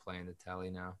part I'm playing the Telly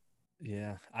now.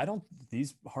 Yeah, I don't.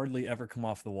 These hardly ever come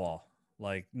off the wall.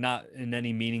 Like not in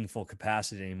any meaningful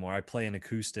capacity anymore. I play an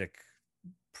acoustic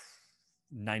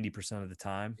 90% of the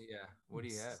time. Yeah. What do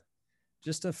you have? It's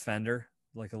just a Fender,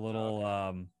 like a Oh, little.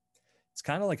 okay. It's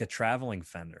kind of like a traveling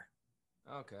Fender.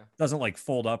 Okay. Doesn't like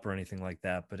fold up or anything like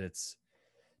that, but it's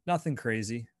nothing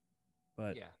crazy.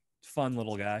 But Yeah. fun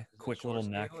little guy, Is it quick short little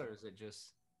scale neck. or is it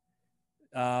just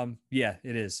Yeah,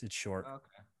 it is. It's short.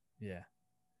 okay? Yeah,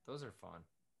 Those are fun.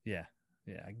 yeah,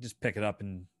 yeah. I can just pick it up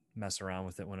and mess around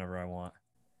with it whenever I want.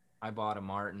 I bought a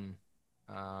Martin,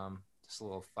 just a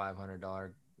little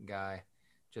 $500 guy,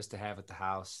 just to have at the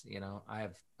house. You know, I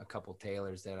have a couple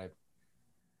Taylors that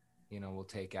will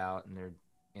take out, and they're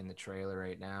in the trailer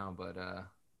right now. But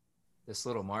this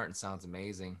little Martin sounds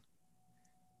amazing,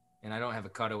 and I don't have a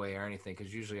cutaway or anything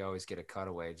because usually I always get a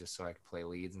cutaway just so I can play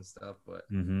leads and stuff. But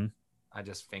Mm-hmm. I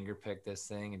just finger picked this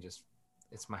thing and just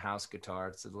it's my house guitar.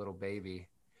 It's a little baby.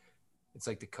 It's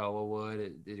like the Koa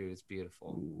wood. Dude, it's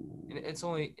beautiful. And it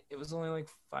was only like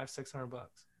 500-600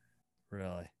 bucks.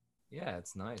 Really? Yeah,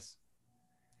 it's nice.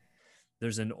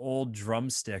 There's an old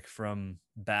drumstick from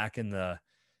back in the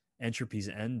Entropy's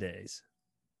End days,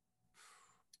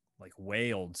 like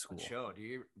way old What school. show? Do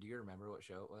you remember what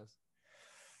show it was?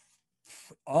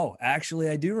 Oh, actually,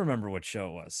 I do remember what show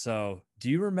it was. So, do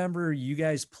you remember you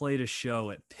guys played a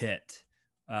show at Pitt?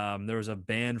 There was a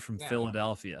band from Yeah.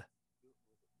 Philadelphia.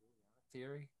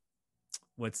 Theory?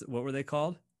 What were they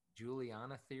called?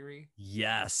 Juliana Theory?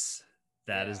 Yes,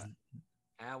 that is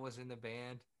Yeah. Al was in the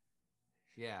band.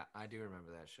 Yeah, I do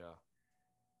remember that show.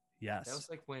 That yes. was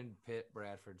like when Pitt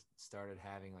Bradford started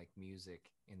having like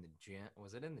music in the gym.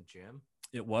 Was it in the gym?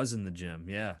 It was in the gym.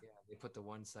 Yeah, Yeah, they put the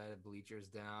one side of bleachers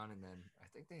down, and then I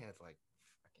think they had like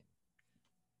fucking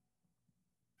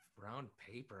brown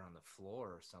paper on the floor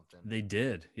or something. they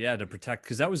did. Yeah, to protect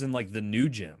because that was in like the new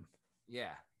gym.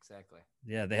 Yeah, exactly.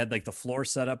 Yeah, they had like the floor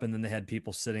set up, and then they had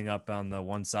people sitting up on the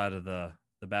one side of the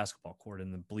basketball court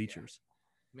in the Yeah, bleachers.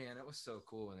 man, it was so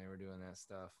cool when they were doing that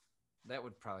stuff. That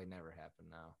would probably never happen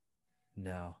now.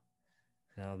 No,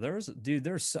 no, there's.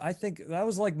 I think that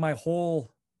was like my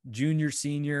whole junior,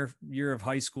 senior year of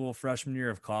high school, freshman year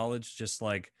of college, just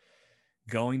like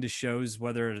going to shows,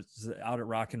 whether it's out at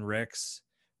Rock and Rick's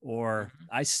or Mhm.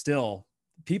 I still.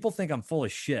 People think I'm full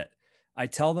of shit. I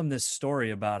tell them this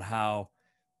story about how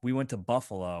we went to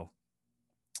Buffalo.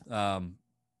 Um,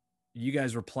 you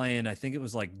guys were playing. I think it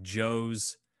was like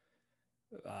Joe's.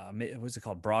 What's it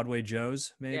called? Broadway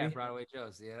Joe's, Yeah, maybe. Broadway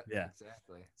Joe's. Yeah, Yeah.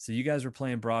 exactly. So you guys were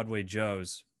playing Broadway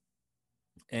Joe's,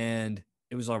 and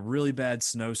it was a really bad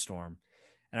snowstorm.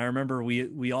 And I remember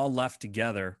we all left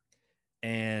together,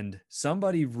 and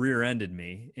somebody rear-ended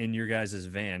me in your guys'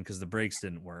 van because the brakes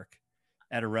didn't work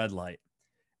at a red light.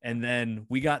 And then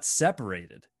we got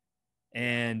separated.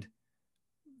 And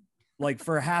like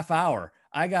for a half hour,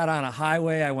 I got on a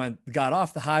highway. Got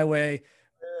off the highway,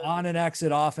 on an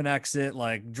exit, off an exit,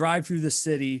 like drive through the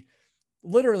city.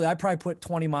 Literally, I probably put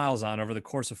 20 miles on over the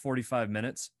course of 45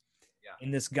 minutes. Yeah.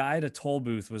 And this guy at a toll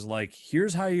booth was like,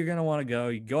 here's how you're going to want to go.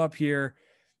 You go up here,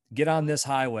 get on this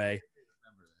highway.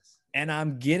 Remember this? And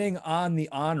I'm getting on the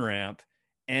on ramp.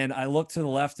 And I look to the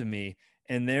left of me,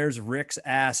 and there's Rick's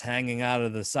ass hanging out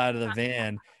of the side of the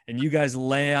van. And you guys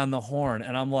lay on the horn.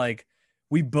 And I'm like,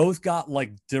 we both got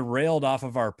like derailed off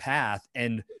of our path.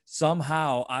 And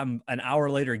somehow I'm an hour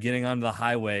later getting onto the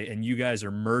highway, and you guys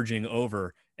are merging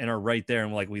over and are right there.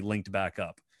 And like, we linked back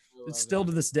up. I It's love still it.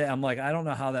 to this day. I'm like, I don't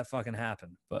know how that fucking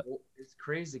happened, but Well, it's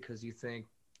crazy because you think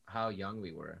how young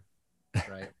we were,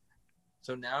 right?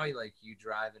 So now you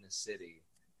drive in a city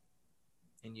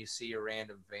and you see a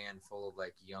random van full of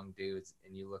like young dudes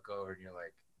and you look over and you're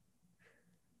like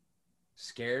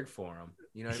scared for them.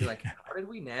 You know what I mean? Like, how did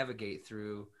we navigate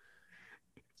through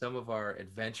some of our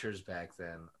adventures back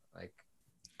then? Like,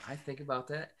 I think about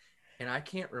that. and I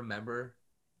can't remember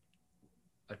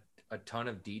a, a ton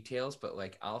of details, but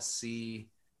like I'll see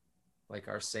like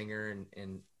our singer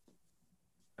and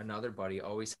another buddy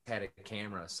always had a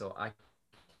camera, so I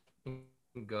can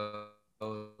go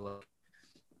like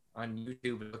on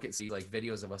YouTube and look at see like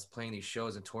videos of us playing these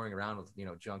shows and touring around with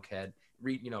Junkhead,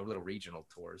 little regional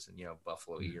tours and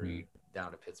Buffalo, Erie,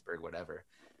 down to Pittsburgh, whatever.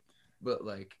 But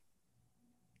like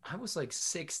I was like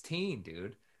 16,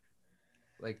 dude.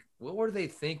 Like what were they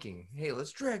thinking? Hey,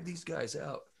 let's drag these guys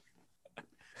out.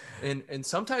 And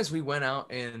sometimes we went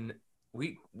out and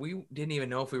we didn't even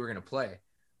know if we were gonna play.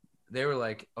 They were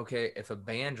like, okay, if a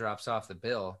band drops off the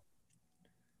bill,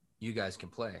 you guys can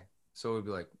play. So we'd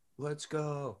be like, let's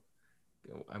go.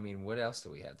 I mean, what else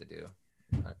do we have to do?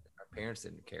 Our parents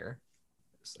didn't care.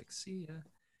 It's like, see ya.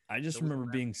 I just So we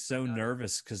remember being so got it.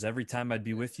 nervous because every time I'd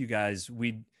be with you guys,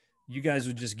 you guys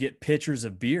would just get pitchers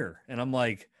of beer, and I'm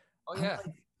like, Oh yeah,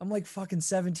 I'm like fucking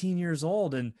 17 years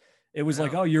old, and it was I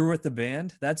like, know. oh, you're with the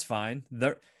band, that's fine.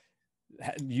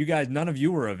 You guys, none of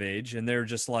you were of age, and they're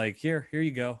just like, here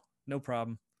you go, no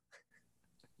problem.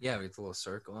 Yeah, with a little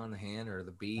circle on the hand or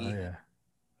the Oh B. yeah,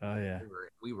 oh yeah.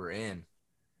 We were in.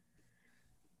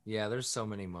 Yeah, there's so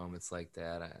many moments like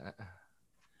that.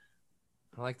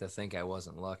 I like to think I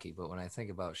wasn't lucky, but when I think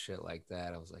about shit like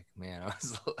that, I was like, man, I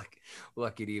was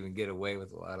lucky to even get away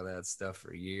with a lot of that stuff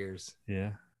for years.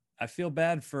 Yeah. I feel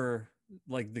bad for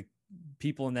like the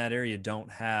people in that area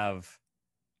don't have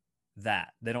that.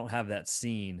 They don't have that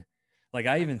scene. Like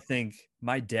I I even think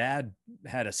my dad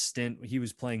had a stint. He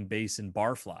was playing bass in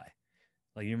Barfly.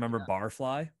 Like you remember Yeah.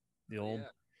 Barfly, the Oh, old, yeah.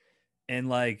 and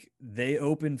like they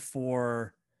opened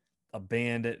for a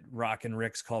band at Rock and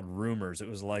Rick's called Rumors. It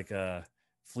was like a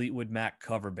Fleetwood Mac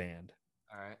cover band.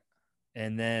 All right.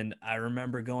 And then I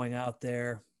remember going out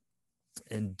there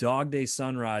and Dog Day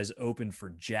Sunrise opened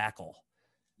for Jackal.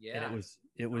 And Yeah. it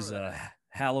I was remember a that.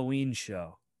 Halloween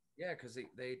show. Yeah, because they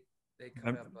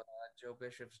cut up Joe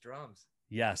Bishop's drums.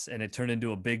 Yes, and it turned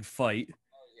into a big fight.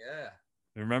 Oh yeah.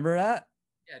 Remember that?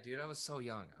 Yeah, dude, I was so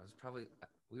young.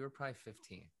 We were probably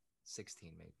 15,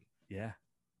 16 maybe. Yeah.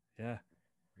 Yeah.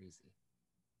 Crazy.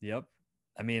 Yep.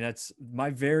 I mean, that's my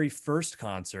very first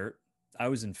concert. I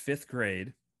was in 5th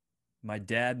grade. My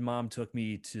dad and mom took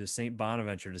me to St.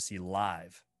 Bonaventure to see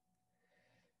Live.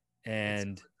 And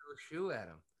And someone threw a shoe at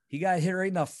him. he got hit right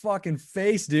in the fucking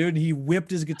face, dude. And he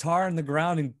whipped his guitar on the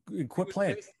ground and He quit was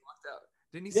playing. pissed and walked out.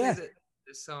 Didn't he say Yeah. that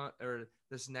this song or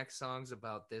this next song's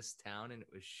about this town and it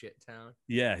was shit town?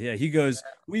 Yeah. Yeah. He goes,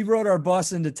 we rode our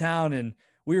bus into town and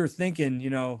we were thinking,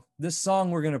 this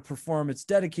song we're going to perform, it's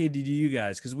dedicated to you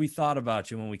guys because we thought about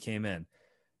you when we came in.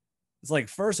 It's like,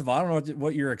 first of all, I don't know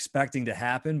what you're expecting to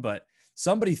happen, but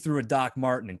somebody threw a Doc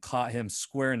Martin and caught him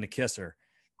square in the kisser.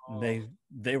 Oh,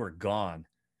 They were gone.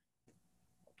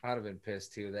 I'd have been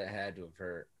pissed too. That had to have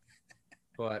hurt.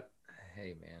 But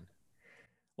hey, man.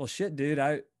 Well, shit, dude.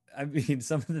 I mean,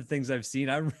 some of the things I've seen.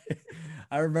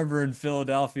 I remember in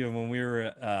Philadelphia when we were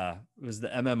it was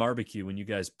the barbecue when you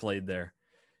guys played there,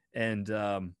 and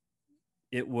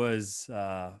it was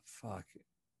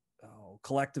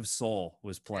Collective Soul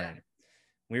was playing. Yeah.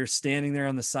 We were standing there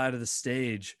on the side of the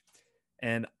stage,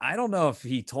 and I don't know if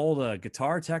he told a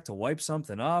guitar tech to wipe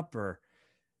something up or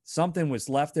something was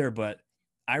left there, but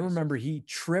I remember he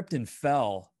tripped and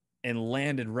fell and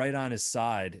landed right on his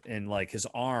side and like his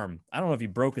arm. I don't know if he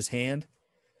broke his hand,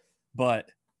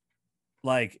 but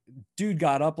like dude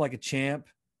got up like a champ.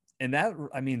 And that,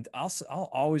 I mean, I'll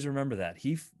always remember that.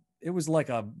 It was like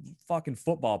a fucking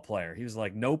football player. He was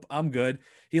like, nope, I'm good.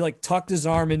 He like tucked his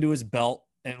arm into his belt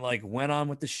and like went on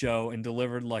with the show and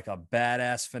delivered like a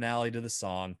badass finale to the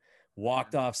song,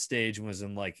 walked off stage and was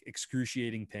in like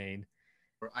excruciating pain.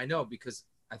 I know because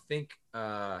I think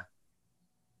I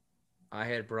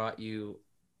had brought you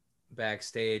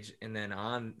backstage and then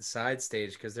on side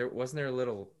stage because there a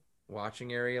little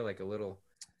watching area, like a little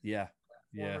Yeah.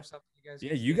 platform Yeah. or something you guys Yeah.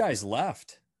 could You stand on? guys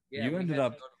left. Yeah, You we ended had to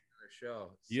up, go to another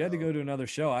show. you had to So, go to another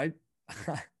show. yeah, I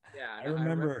and I remember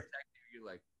remember. texting you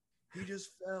like, he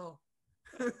just fell.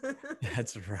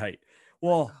 That's right.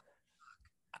 Well,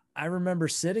 I remember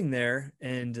sitting there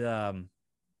and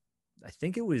I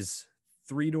think it was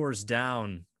Three Doors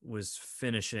Down was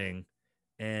finishing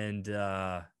and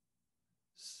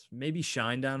maybe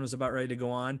Shinedown was about ready to go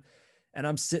on. And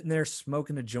I'm sitting there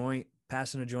smoking a joint,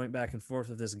 passing a joint back and forth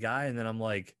with this guy. And then I'm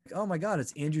like, oh my God,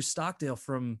 it's Andrew Stockdale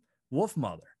from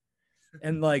Wolfmother.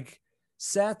 And like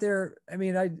sat there. I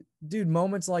mean, dude,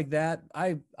 moments like that,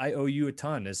 I owe you a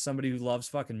ton as somebody who loves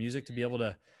fucking music to be able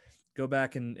to go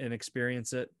back and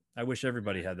experience it. I wish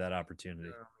everybody had that opportunity.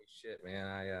 Holy shit,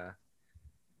 man!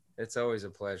 it's always a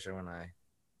pleasure when I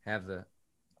have the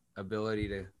ability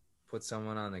to put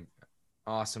someone on an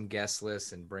awesome guest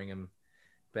list and bring them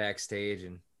backstage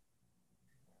and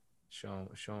show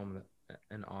them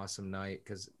an awesome night.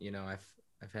 Because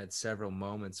I've had several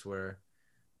moments where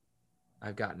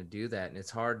I've gotten to do that, and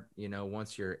it's hard,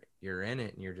 once you're in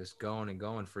it and you're just going and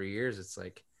going for years. It's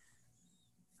like,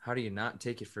 how do you not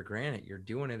take it for granted? You're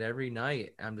doing it every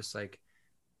night. I'm just like,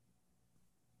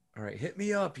 all right, hit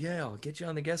me up. Yeah, I'll get you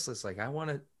on the guest list. Like, I want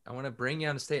to bring you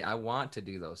on the stage. I want to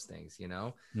do those things.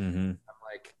 Mm-hmm. I'm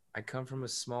like, I come from a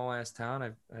small ass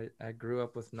town. I grew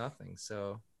up with nothing.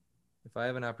 So if I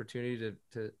have an opportunity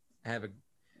to have a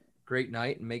great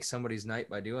night and make somebody's night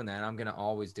by doing that, I'm gonna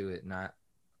always do it. Not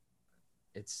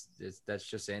it's that's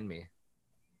just in me.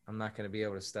 I'm not gonna be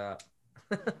able to stop.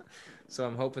 So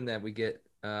I'm hoping that we get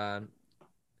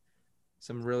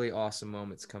some really awesome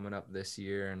moments coming up this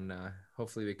year, and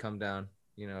hopefully we come down,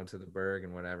 to the Berg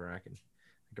and whatever. I could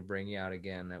bring you out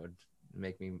again. That would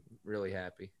make me really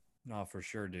happy. No, for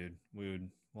sure, dude.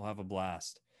 We'll have a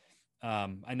blast.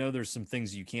 I know there's some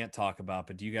things you can't talk about,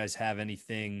 but do you guys have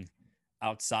anything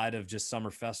outside of just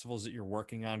summer festivals that you're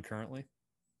working on currently?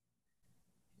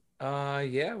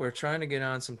 Yeah, we're trying to get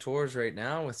on some tours right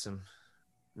now with some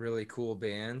really cool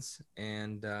bands,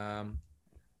 and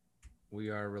we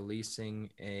are releasing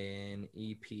an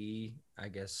EP, I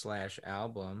guess, slash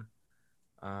album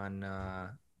on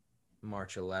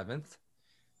March 11th.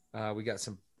 We got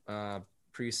some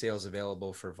pre-sales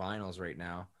available for vinyls right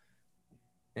now,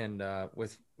 and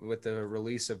with the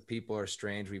release of People Are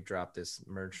Strange, we've dropped this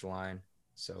merch line.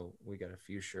 So we got a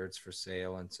few shirts for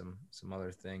sale and some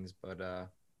other things, but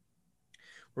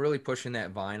we're really pushing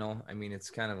that vinyl. I mean, it's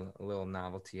kind of a little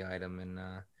novelty item, and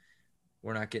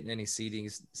we're not getting any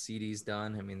CDs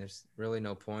done. I mean, there's really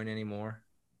no point anymore.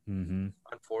 Mm-hmm.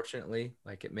 Unfortunately,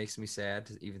 like, it makes me sad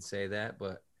to even say that,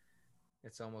 but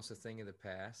it's almost a thing of the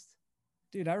past.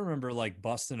 Dude, I remember like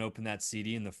busting open that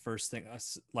CD and the first thing,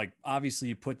 like obviously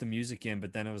you put the music in,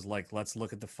 but then it was like, let's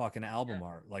look at the fucking album Yeah.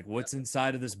 art. Like, Yep. what's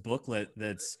inside of this booklet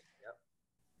that's, Yep.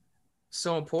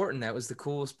 So important. That was the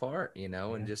coolest part, and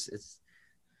yeah. just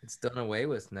it's done away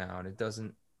with now, and it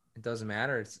doesn't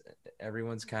matter. It's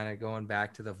everyone's kind of going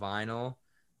back to the vinyl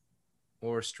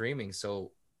or streaming.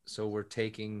 So we're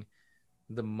taking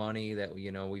the money that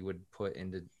we would put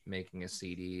into making a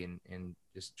CD, and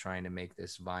just trying to make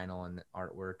this vinyl and the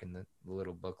artwork and the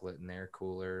little booklet in there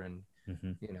cooler, and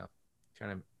Mm-hmm. you know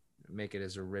trying to make it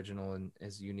as original and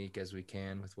as unique as we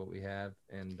can with what we have,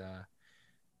 and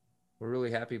we're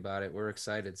really happy about it. We're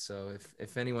excited. So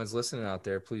if anyone's listening out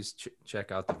there, please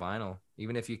check out the vinyl.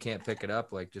 Even if you can't pick it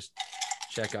up, like, just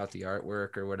check out the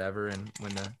artwork or whatever, and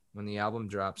when the album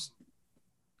drops,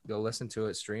 go listen to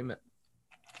it, stream it.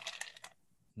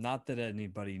 Not that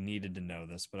anybody needed to know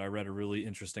this, but I read a really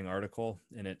interesting article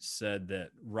and it said that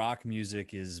rock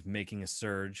music is making a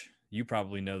surge. You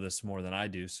probably know this more than I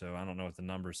do, so I don't know what the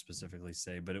numbers specifically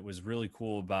say, but it was really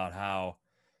cool about how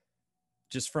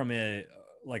just from a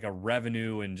like a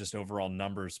revenue and just overall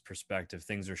numbers perspective,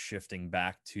 things are shifting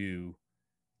back to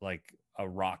like a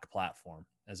rock platform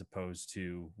as opposed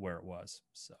to where it was.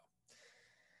 So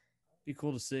be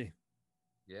cool to see.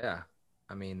 Yeah,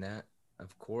 I mean, that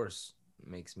of course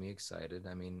makes me excited.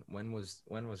 I mean, when was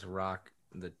rock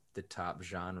the top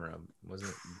genre?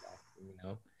 Wasn't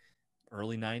it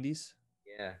Early 90s.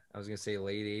 Yeah, I was gonna say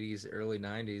late '80s, early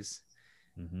 '90s,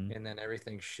 Mm-hmm. and then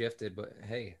everything shifted. But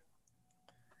hey,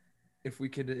 if we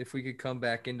could come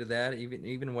back into that,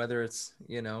 even whether it's,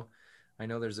 I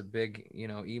know there's a big,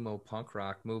 emo punk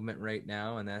rock movement right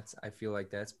now, and I feel like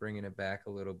that's bringing it back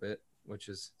a little bit, which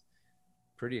is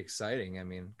pretty exciting. I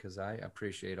mean, because I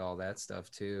appreciate all that stuff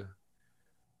too.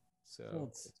 Well, So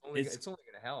it's it's it's only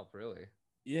gonna help, really.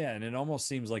 yeah, and it almost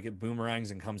seems like it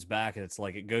boomerangs and comes back, and it's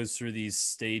like it goes through these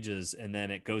stages and then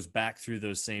it goes back through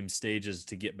those same stages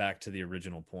to get back to the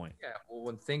original point. Yeah, well,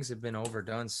 when things have been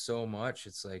overdone so much,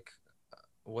 it's like,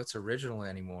 what's original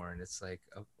anymore? And it's like,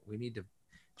 we need to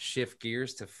shift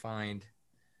gears to find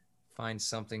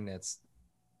something that's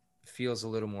feels a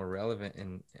little more relevant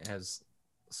and has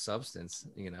substance.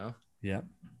 Yep.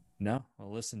 No.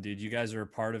 Well, listen, dude, you guys are a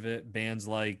part of it. Bands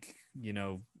like,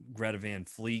 Greta Van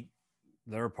Fleet,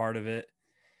 they're a part of it.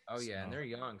 Oh yeah, and So they're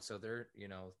young, so they're,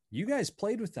 you guys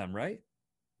played with them, right?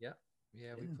 yeah, yeah,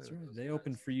 Yeah, we play that's with right. those They guys.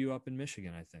 opened for you up in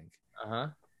Michigan, I think. Uh-huh.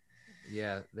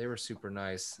 Yeah, they were super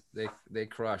nice. They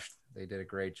crushed. They did a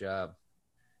great job.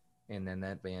 And then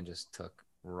that band just took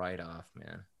right off,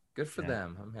 man. Good for Yeah.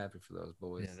 them. I'm happy for those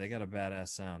boys. Yeah, they got a badass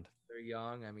sound. They're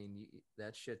young. I mean,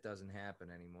 that shit doesn't happen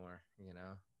anymore.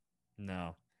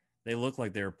 No. They look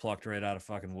like they were plucked right out of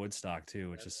fucking Woodstock too,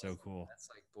 which is so cool. That's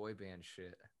like boy band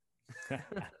shit.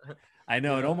 I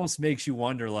know You it know? almost makes you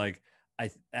wonder like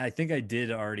I think I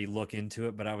did already look into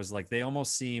it, but I was like, they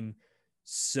almost seem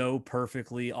so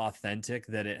perfectly authentic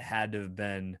that it had to have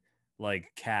been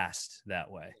like cast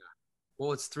that way.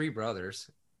 Well, it's three brothers,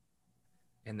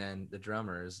 and then the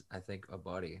drummer is, I think, a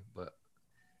buddy, but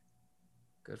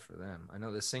good for them. I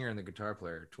know the singer and the guitar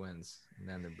player are twins, and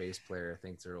then the bass player, I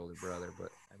think, is their older brother. But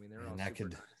I mean, they're all And that super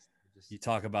could, nice. Just you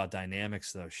talk about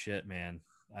dynamics though, shit, man.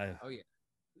 I oh yeah,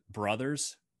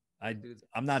 brothers, those I dudes.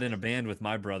 I'm not in a band with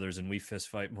my brothers and we fist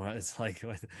fight more. It's like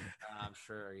I'm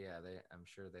sure. Yeah, I'm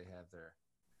sure they have their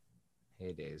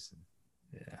heydays and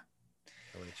yeah.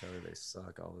 tell each other they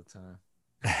suck all the time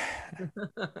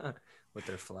with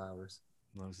their flowers.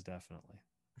 Most definitely.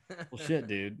 Well, shit,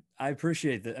 dude. I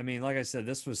appreciate that. I mean, like I said,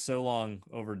 this was so long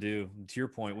overdue. To your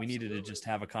point, we needed to Absolutely. just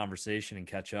have a conversation and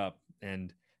catch up.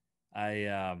 And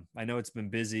I know it's been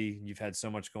busy. You've had so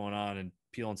much going on and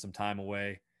peeling some time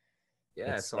away.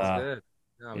 Yeah, It's it's all good.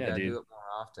 No, we yeah, gotta do dude. it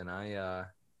more often. I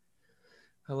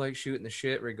like shooting the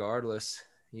shit regardless,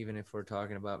 even if we're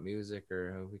talking about music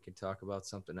or we could talk about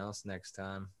something else next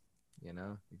time. You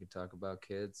know, we could talk about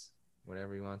kids,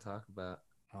 whatever you want to talk about.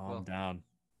 Oh, I'm Well, down.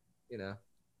 you know,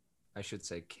 I should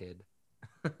say kid.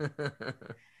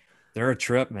 They're a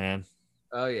trip, man.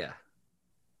 Oh yeah.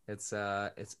 It's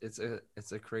a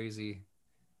crazy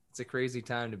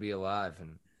time to be alive,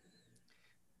 and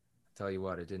I tell you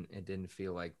what, it didn't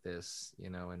feel like this,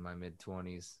 in my mid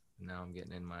 20s. Now I'm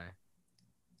getting in my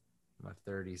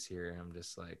 30s here, and I'm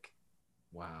just like,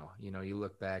 wow. You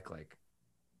look back like,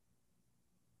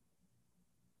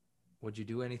 would you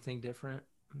do anything different?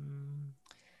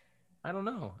 I don't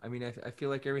know. I mean, I feel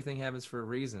like everything happens for a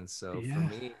reason. So for Yeah.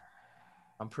 me,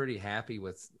 I'm pretty happy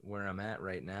with where I'm at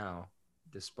right now,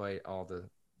 despite all the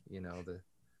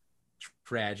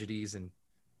tragedies and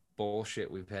bullshit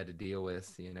we've had to deal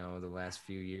with, the last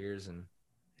few years. And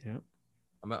Yeah.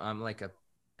 I'm like a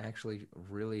actually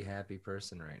really happy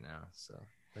person right now. So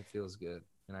that feels good.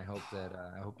 And I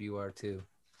hope you are too.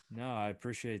 No, I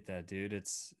appreciate that, dude. It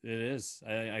is.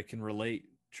 I can relate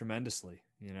tremendously,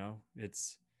 you know.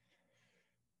 It's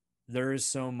there is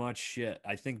so much shit.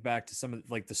 I think back to some of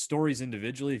like the stories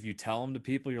individually. If you tell them to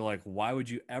people, you're like, why would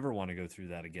you ever want to go through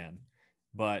that again?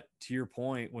 But to your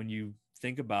point, when you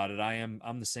think about it, I'm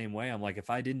the same way. I'm like, if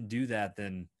I didn't do that,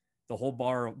 then the whole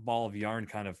ball of yarn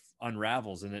kind of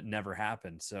unravels and it never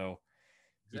happened. So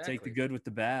you take the Exactly. good with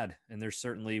the bad, and there's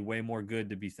certainly way more good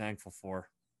to be thankful for.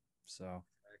 So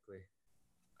Exactly.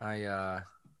 I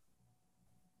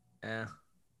eh,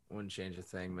 wouldn't change a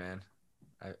thing, man.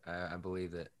 I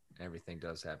believe that everything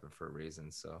does happen for a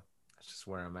reason. So that's just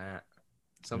where I'm at.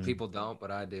 Some mm, people don't,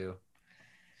 but I do.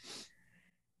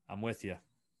 I'm with you.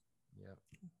 Yep.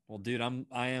 Well, dude,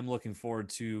 I am looking forward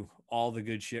to all the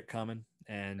good shit coming,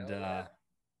 and Hell yeah.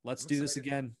 let's I'm do this excited.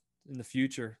 again in the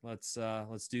future. Let's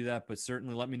do that. But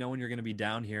certainly, let me know when you're going to be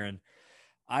down here, and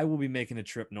I will be making a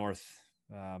trip north,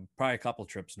 probably a couple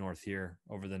trips north here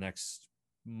over the next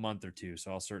month or two.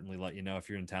 So I'll certainly let you know if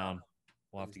you're in Oh, town.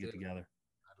 We'll have please to do. get together.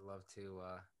 I'd love to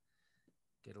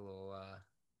get a little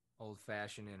old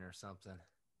fashioned in or something.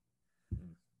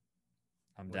 Mm,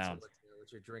 I'm down.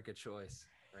 What's your drink of choice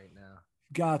right now?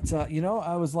 Got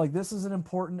I was like, this is an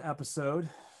important episode,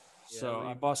 Yeah, so what do I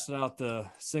you got? busted out the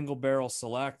single barrel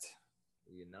select.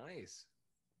 You nice.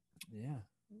 Yeah,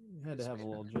 had to Nice have a man.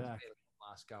 little I Jack. made a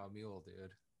Moscow Mule,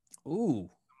 dude. Ooh,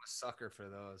 I'm a sucker for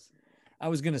those. I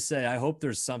was gonna say, I hope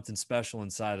there's something special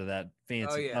inside of that Oh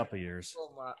fancy yeah, cup of yours.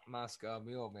 little Moscow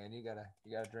Mule, man. You gotta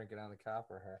drink it on the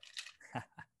copper here.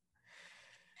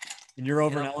 And you're And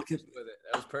over in I'm Ellicott. finished with it.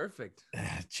 That was perfect.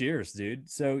 Cheers, dude.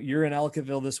 So you're in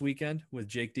Ellicottville this weekend with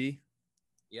Jake D.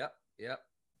 Yep.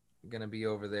 I'm gonna be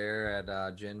over there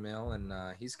at Gin Mill, and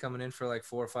he's coming in for like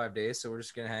 4 or 5 days. So we're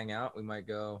just gonna hang out. We might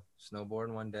go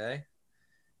snowboarding one day,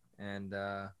 and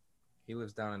he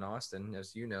lives down in Austin,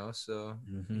 as you know. So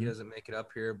he Mm-hmm. doesn't make it up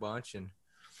here a bunch, and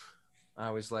I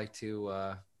always like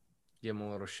to give him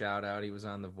a little shout out. He was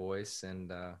on The Voice,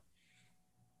 and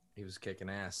he was kicking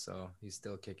ass. So he's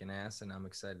still kicking ass, and I'm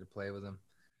excited to play with him.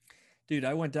 Dude,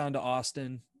 I went down to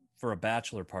Austin for a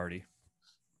bachelor party.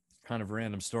 Kind of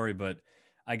random story, but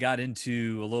I got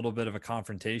into a little bit of a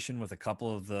confrontation with a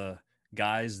couple of the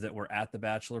guys that were at the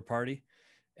bachelor party.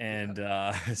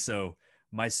 Yeah. And so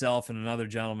myself and another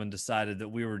gentleman decided that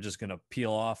we were just going to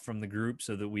peel off from the group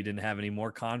so that we didn't have any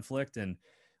more conflict. And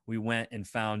we went and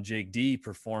found Jake D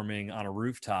performing on a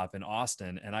rooftop in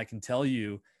Austin. And I can tell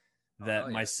you Oh that hell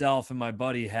yeah. myself and my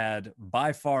buddy had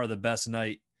by far the best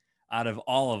night out of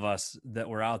all of us that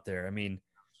were out there. I mean,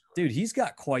 Sure. dude, he's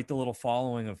got quite the little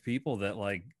following of people that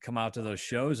like come out to those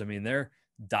shows. I mean, they're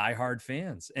diehard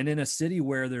fans. And in a city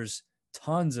where there's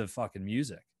tons of fucking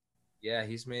music. Yeah,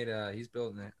 he's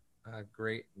built a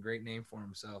great name for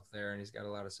himself there, and he's got a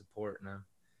lot of support, and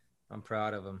I'm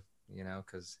proud of him,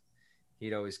 because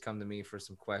he'd always come to me for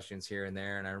some questions here and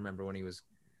there. And I remember when he was,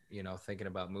 thinking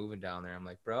about moving down there, I'm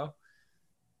like, bro,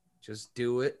 just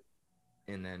do it.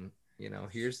 And then,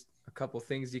 here's a couple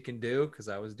things you can do, because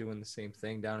I was doing the same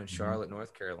thing down in Mhm. Charlotte,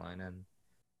 North Carolina, and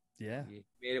Yeah. he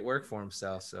made it work for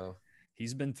himself. So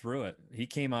He's been through it. He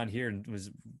came on here and was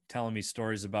telling me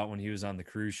stories about when he was on the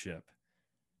cruise ship.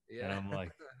 And yeah. I'm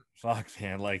like, fuck,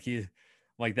 man. Like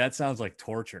that sounds like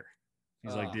torture.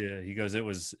 He's like, Oh, dude, he goes, it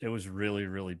was really,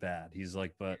 really bad. He's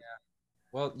like, but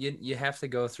well, you have to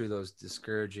go through those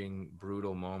discouraging,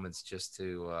 brutal moments just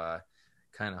to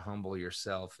kind of humble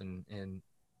yourself, and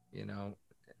you know,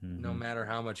 no mhm. matter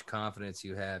how much confidence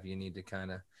you have, you need to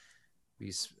kind of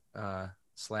be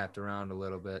slapped around a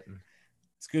little bit, and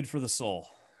It's good for the soul.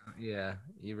 yeah,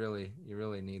 you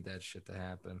really need that shit to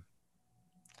happen.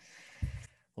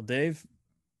 Well, Dave,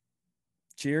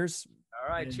 cheers All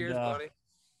right, and cheers, buddy.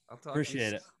 I'll talk to you appreciate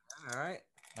soon. it. All right,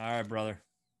 All right, brother.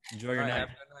 Enjoy all your right. night. Have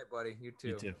a good night, buddy. You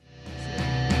You too. too.